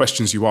kinds of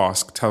questions you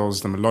ask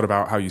tells them a lot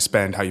about how you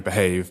spend, how you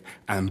behave,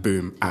 and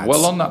boom, ads.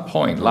 Well, on that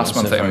point, last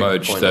month it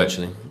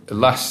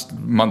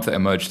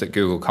emerged that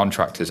Google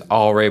contractors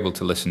are able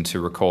to listen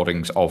to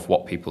recordings of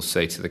what people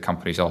say to the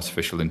company's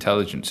artificial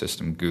intelligence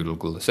system,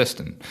 Google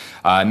Assistant.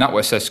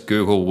 NatWest says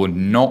Google would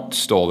not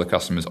store the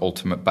customer's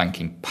ultimate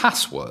banking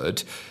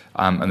password,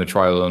 and the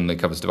trial only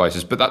covers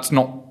devices. But that's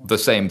not the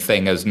same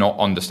thing as not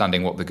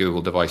understanding what the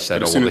Google device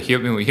said or what the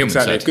human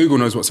said. If Google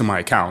knows what's in my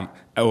account,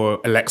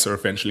 or Alexa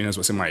eventually knows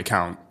what's in my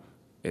account,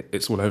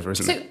 it's all over,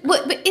 isn't it?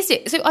 But is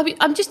it? So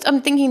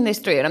I'm thinking this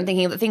through, and I'm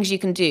thinking of the things you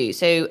can do.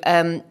 So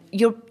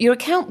your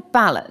account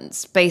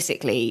balance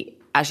basically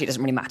actually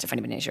doesn't really matter if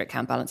anybody knows your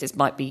account balances.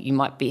 You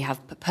might have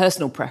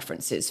personal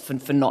preferences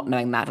for not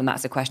knowing that, and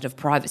that's a question of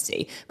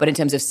privacy. But in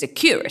terms of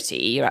security,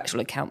 your actual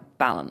account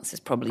balance is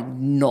probably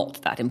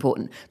not that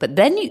important. But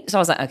then so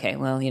I was like, okay,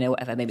 well,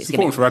 whatever. Maybe it's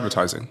important for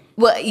advertising.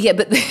 Well, yeah,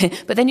 but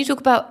then you talk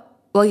about.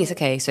 Well, yes,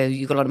 okay, so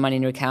you've got a lot of money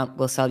in your account,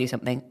 we'll sell you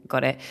something,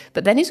 got it.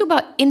 But then you talk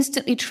about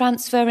instantly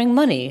transferring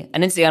money.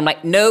 And instantly I'm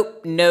like,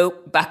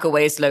 nope, back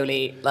away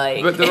slowly.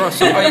 Like, but there are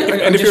some...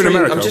 I'm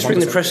just reading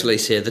the press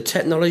release here. The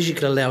technology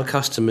could allow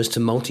customers to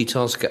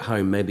multitask at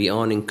home, maybe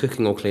ironing,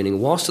 cooking or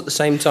cleaning, whilst at the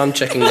same time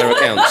checking their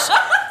accounts.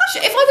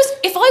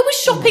 If I was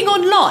shopping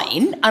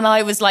online and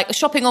I was like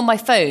shopping on my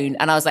phone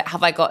and I was like,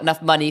 have I got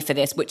enough money for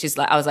this? Which is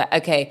like, I was like,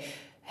 okay,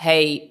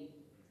 hey...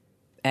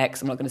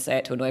 X, I'm not going to say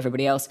it to annoy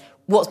everybody else.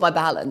 What's my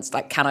balance?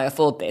 Like, can I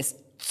afford this?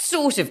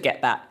 Sort of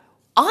get that.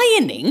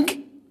 Ironing?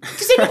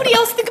 Does anybody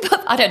else think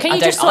about... Can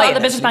you just sort out the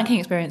business banking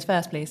experience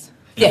first, please?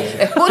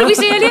 Yeah. What did we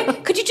say earlier?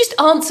 Could you just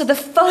answer the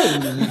phone?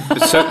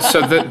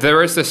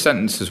 There is this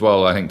sentence as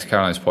well, I think, to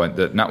Caroline's point,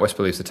 that NatWest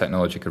believes the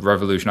technology could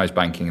revolutionise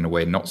banking in a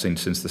way not seen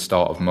since the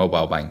start of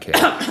mobile banking.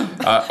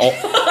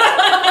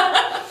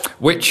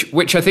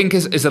 which I think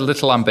is a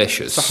little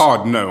ambitious. It's a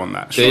hard no on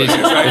that. Sure.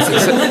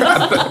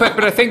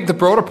 But I think the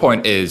broader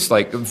point is,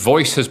 like,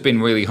 voice has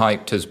been really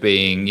hyped as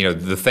being,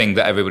 the thing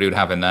that everybody would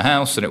have in their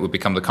house, and it would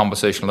become the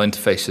conversational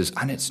interfaces,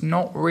 and it's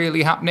not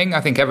really happening.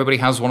 I think everybody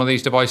has one of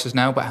these devices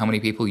now, but how many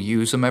people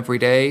use them every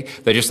day?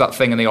 They're just that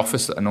thing in the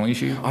office that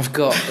annoys you.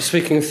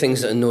 Speaking of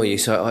things that annoy you,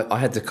 so I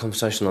had the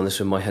conversation on this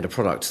with my head of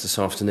product this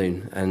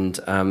afternoon, and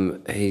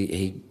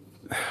he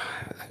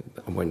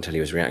I won't tell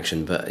you his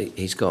reaction, but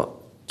he's got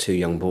 2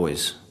 young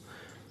boys,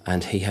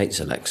 and he hates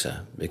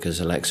Alexa because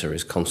Alexa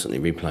is constantly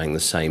replaying the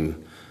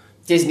same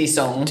Disney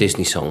song.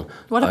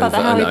 What about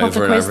the Harry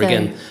Potter quiz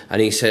again?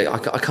 And he said,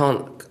 I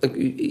can't,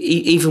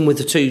 even with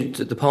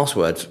the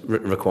password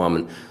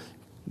requirement,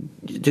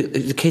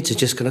 the kids are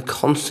just going to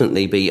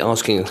constantly be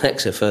asking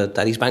Alexa for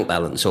Daddy's bank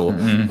balance or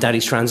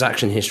Daddy's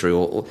transaction history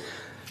or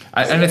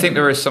And I think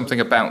there is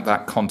something about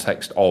that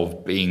context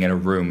of being in a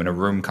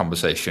room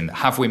conversation.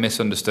 Have we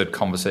misunderstood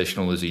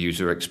conversational as a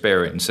user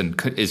experience?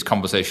 And is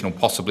conversational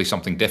possibly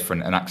something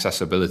different and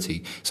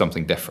accessibility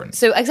something different?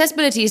 So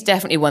accessibility is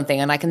definitely one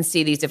thing, and I can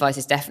see these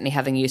devices definitely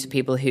having use for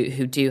people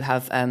who do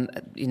have,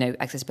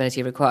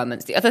 accessibility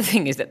requirements. The other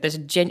thing is that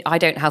I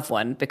don't have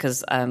one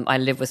because I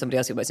live with somebody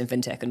else who works in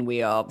fintech, and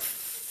we are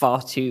far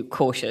too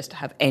cautious to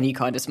have any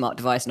kind of smart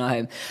device in our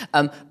home.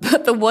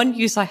 But the one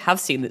use I have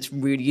seen that's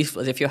really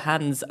useful is if you're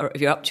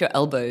up to your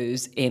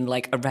elbows in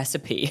like a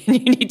recipe and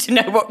you need to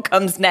know what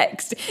comes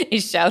next,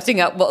 is shouting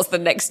out what's the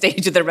next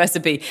stage of the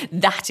recipe.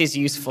 That is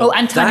useful. Oh,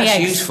 and timing That's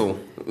eggs. useful.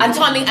 And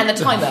timing and the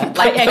timer.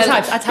 But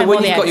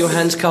when you've got your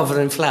hands covered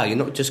in flour, you're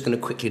not just going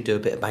to quickly do a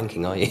bit of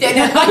banking, are you?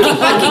 Yeah, no,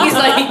 banking is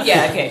like,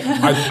 yeah, okay.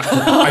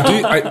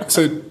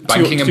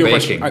 Banking and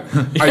baking.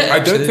 I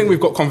don't think we've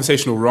got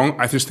conversational wrong.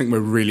 I just think we're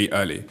really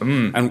early.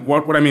 And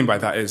what I mean by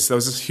that is there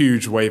was this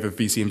huge wave of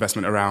VC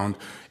investment around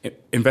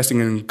investing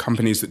in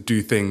companies that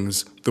do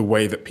things the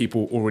way that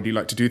people already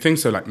like to do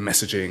things. So like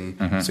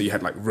messaging. So you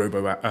had like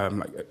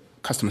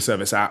customer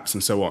service apps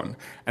and so on.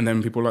 And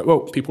then people were like,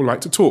 well, people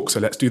like to talk, so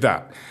let's do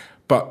that.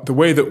 But the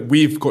way that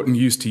we've gotten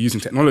used to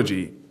using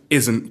technology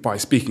isn't by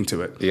speaking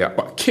to it. Yeah.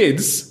 But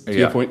kids, to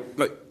your point,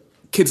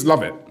 kids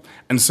love it.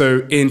 And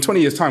so in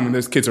 20 years' time, when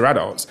those kids are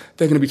adults,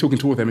 they're going to be talking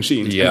to all their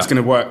machines, and it's going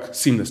to work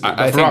seamlessly.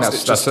 I think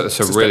that's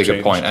a really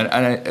good point.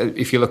 And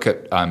if you look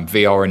at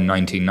VR in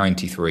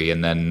 1993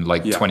 and then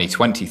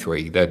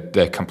 2023,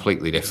 they're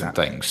completely different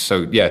things.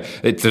 So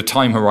it's the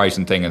time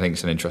horizon thing. I think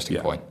is an interesting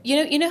point.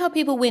 You know how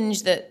people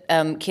whinge that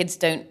kids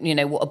don't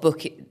know what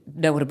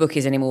a book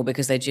is anymore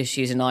because they just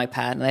use an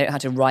iPad and they don't know how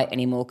to write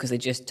anymore because they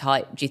just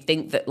type. Do you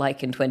think that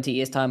in 20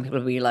 years' time people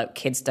will be like,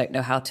 kids don't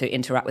know how to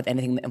interact with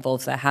anything that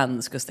involves their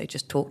hands because they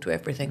just talk to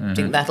everything? Do you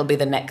think that'll be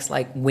the next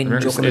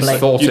whinge or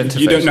complaint?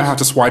 You don't know how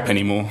to swipe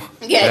anymore.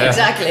 Yeah,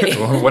 exactly.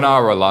 When I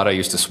was a lad, I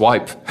used to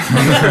swipe.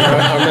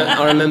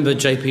 I remember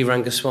JP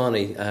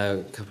Rangaswamy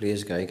a couple of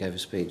years ago. He gave a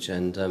speech,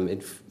 and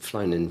he'd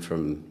flown in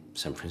from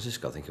San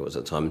Francisco, I think it was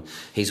at the time.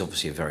 He's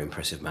obviously a very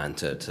impressive man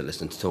to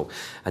listen to talk.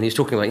 And he was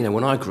talking about,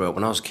 when I grew up,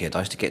 when I was a kid, I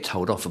used to get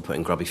told off for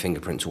putting grubby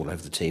fingerprints all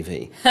over the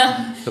TV.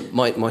 But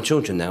my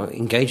children now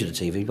engage with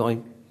the TV by...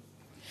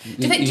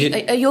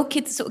 Are your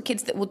kids the sort of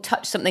kids that will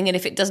touch something and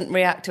if it doesn't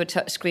react to a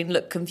touch screen,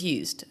 look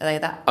confused? Are they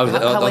that?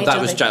 That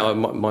was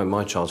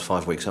my child's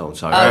 5 weeks old,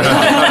 so...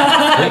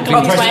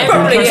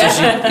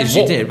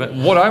 She did, but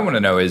what I want to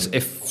know is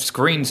if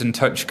screens and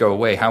touch go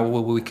away, how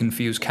will we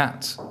confuse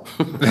cats?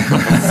 Just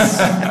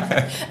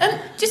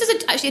as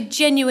actually a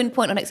genuine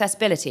point on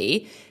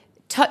accessibility,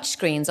 touch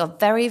screens are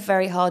very,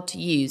 very hard to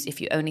use if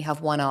you only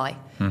have one eye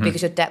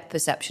because your depth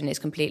perception is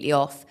completely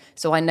off.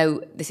 So I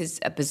know this is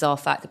a bizarre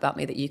fact about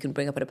me that you can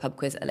bring up at a pub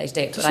quiz at a later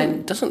date.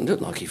 It doesn't look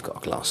like you've got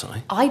a glass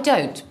eye. I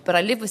don't, but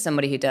I live with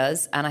somebody who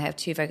does, and I have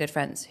 2 very good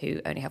friends who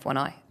only have one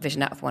eye,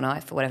 vision out of one eye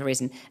for whatever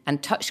reason.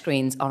 And touch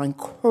screens are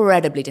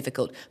incredibly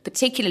difficult,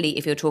 particularly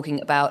if you're talking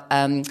about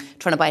trying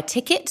to buy a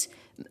ticket.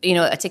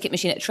 A ticket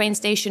machine at a train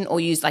station, or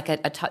use a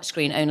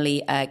touchscreen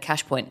only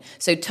cash point.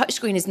 So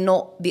touchscreen is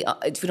not if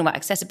you're talking about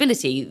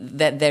accessibility,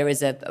 there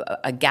is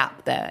a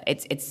gap there.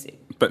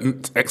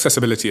 But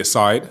accessibility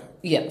aside,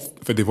 yes,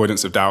 for the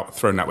avoidance of doubt,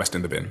 throwing that West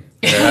in the bin.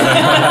 But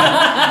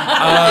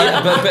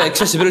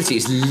accessibility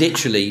is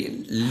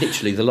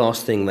literally the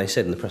last thing they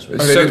said in the press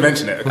release. Oh, they didn't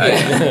mention it.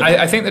 Okay.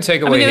 I think the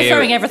takeaway they were here...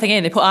 throwing everything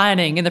in. They put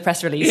ironing in the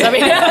press release. I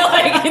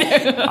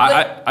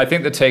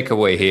think the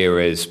takeaway here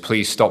is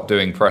please stop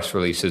doing press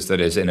releases that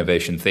is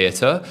innovation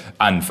theatre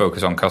and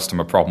focus on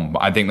customer problem.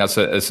 I think that's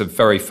a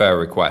very fair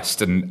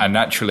request. And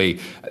actually,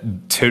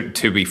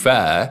 to be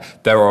fair,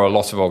 there are a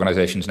lot of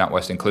organisations,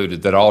 NatWest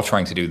included, that are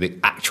trying to do the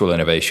actual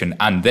innovation,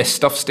 and this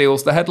stuff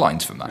steals the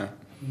headlines from that. Yeah,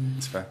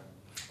 that's fair.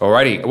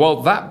 Alrighty,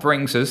 well, that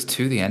brings us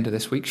to the end of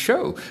this week's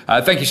show.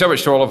 Thank you so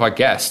much to all of our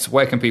guests.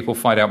 Where can people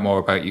find out more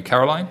about you,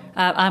 Caroline?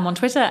 I'm on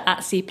Twitter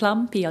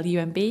 @cplum,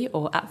 PLUMB,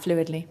 or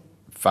 @fluidly.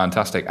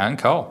 Fantastic. And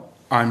Carl?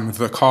 I'm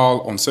the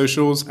Carl on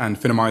socials and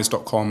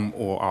finimize.com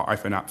or our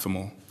iPhone app for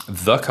more.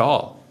 The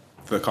Carl.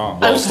 The Carl.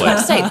 I was going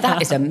to say,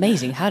 that is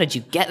amazing. How did you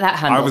get that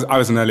handle? I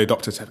was an early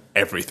adopter to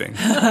everything.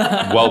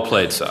 Well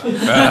played, sir.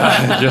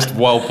 Just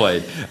well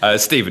played.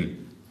 Stephen?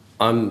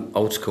 I'm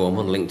old school. I'm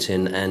on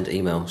LinkedIn and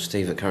email,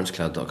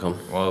 steve@currencycloud.com.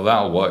 Well,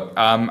 that'll work.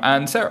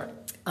 And Sarah?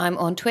 I'm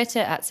on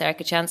Twitter @Sarah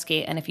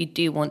Kachansky, and if you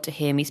do want to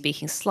hear me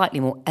speaking slightly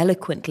more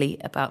eloquently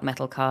about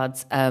metal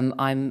cards,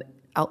 I'm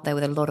out there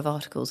with a lot of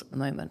articles at the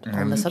moment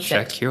on the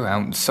subject. Check you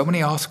out. So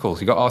many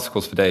articles. You've got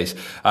articles for days.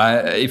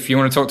 If you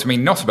want to talk to me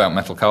not about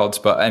metal cards,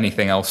 but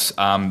anything else,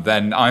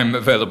 then I'm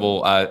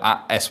available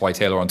at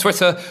SYTaylor on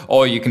Twitter,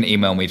 or you can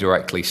email me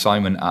directly,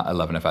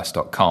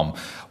 simon@11fs.com.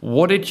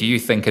 What did you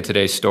think of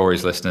today's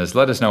stories, listeners?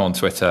 Let us know on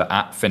Twitter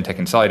 @FinTech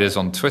Insiders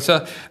on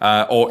Twitter,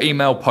 or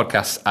email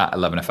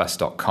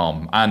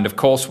podcasts@11fs.com. And of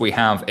course, we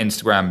have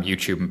Instagram,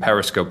 YouTube, and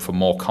Periscope for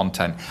more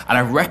content. And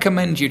I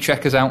recommend you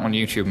check us out on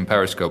YouTube and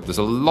Periscope. There's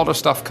a lot of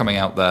stuff coming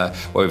out there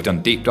where we've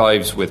done deep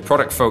dives with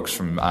product folks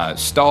from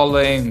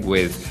Starling,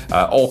 with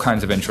all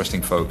kinds of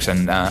interesting folks.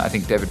 And I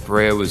think David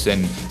Breer was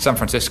in San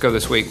Francisco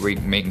this week,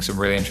 meeting some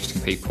really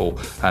interesting people.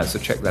 So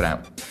check that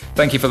out.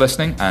 Thank you for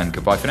listening, and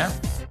goodbye for now.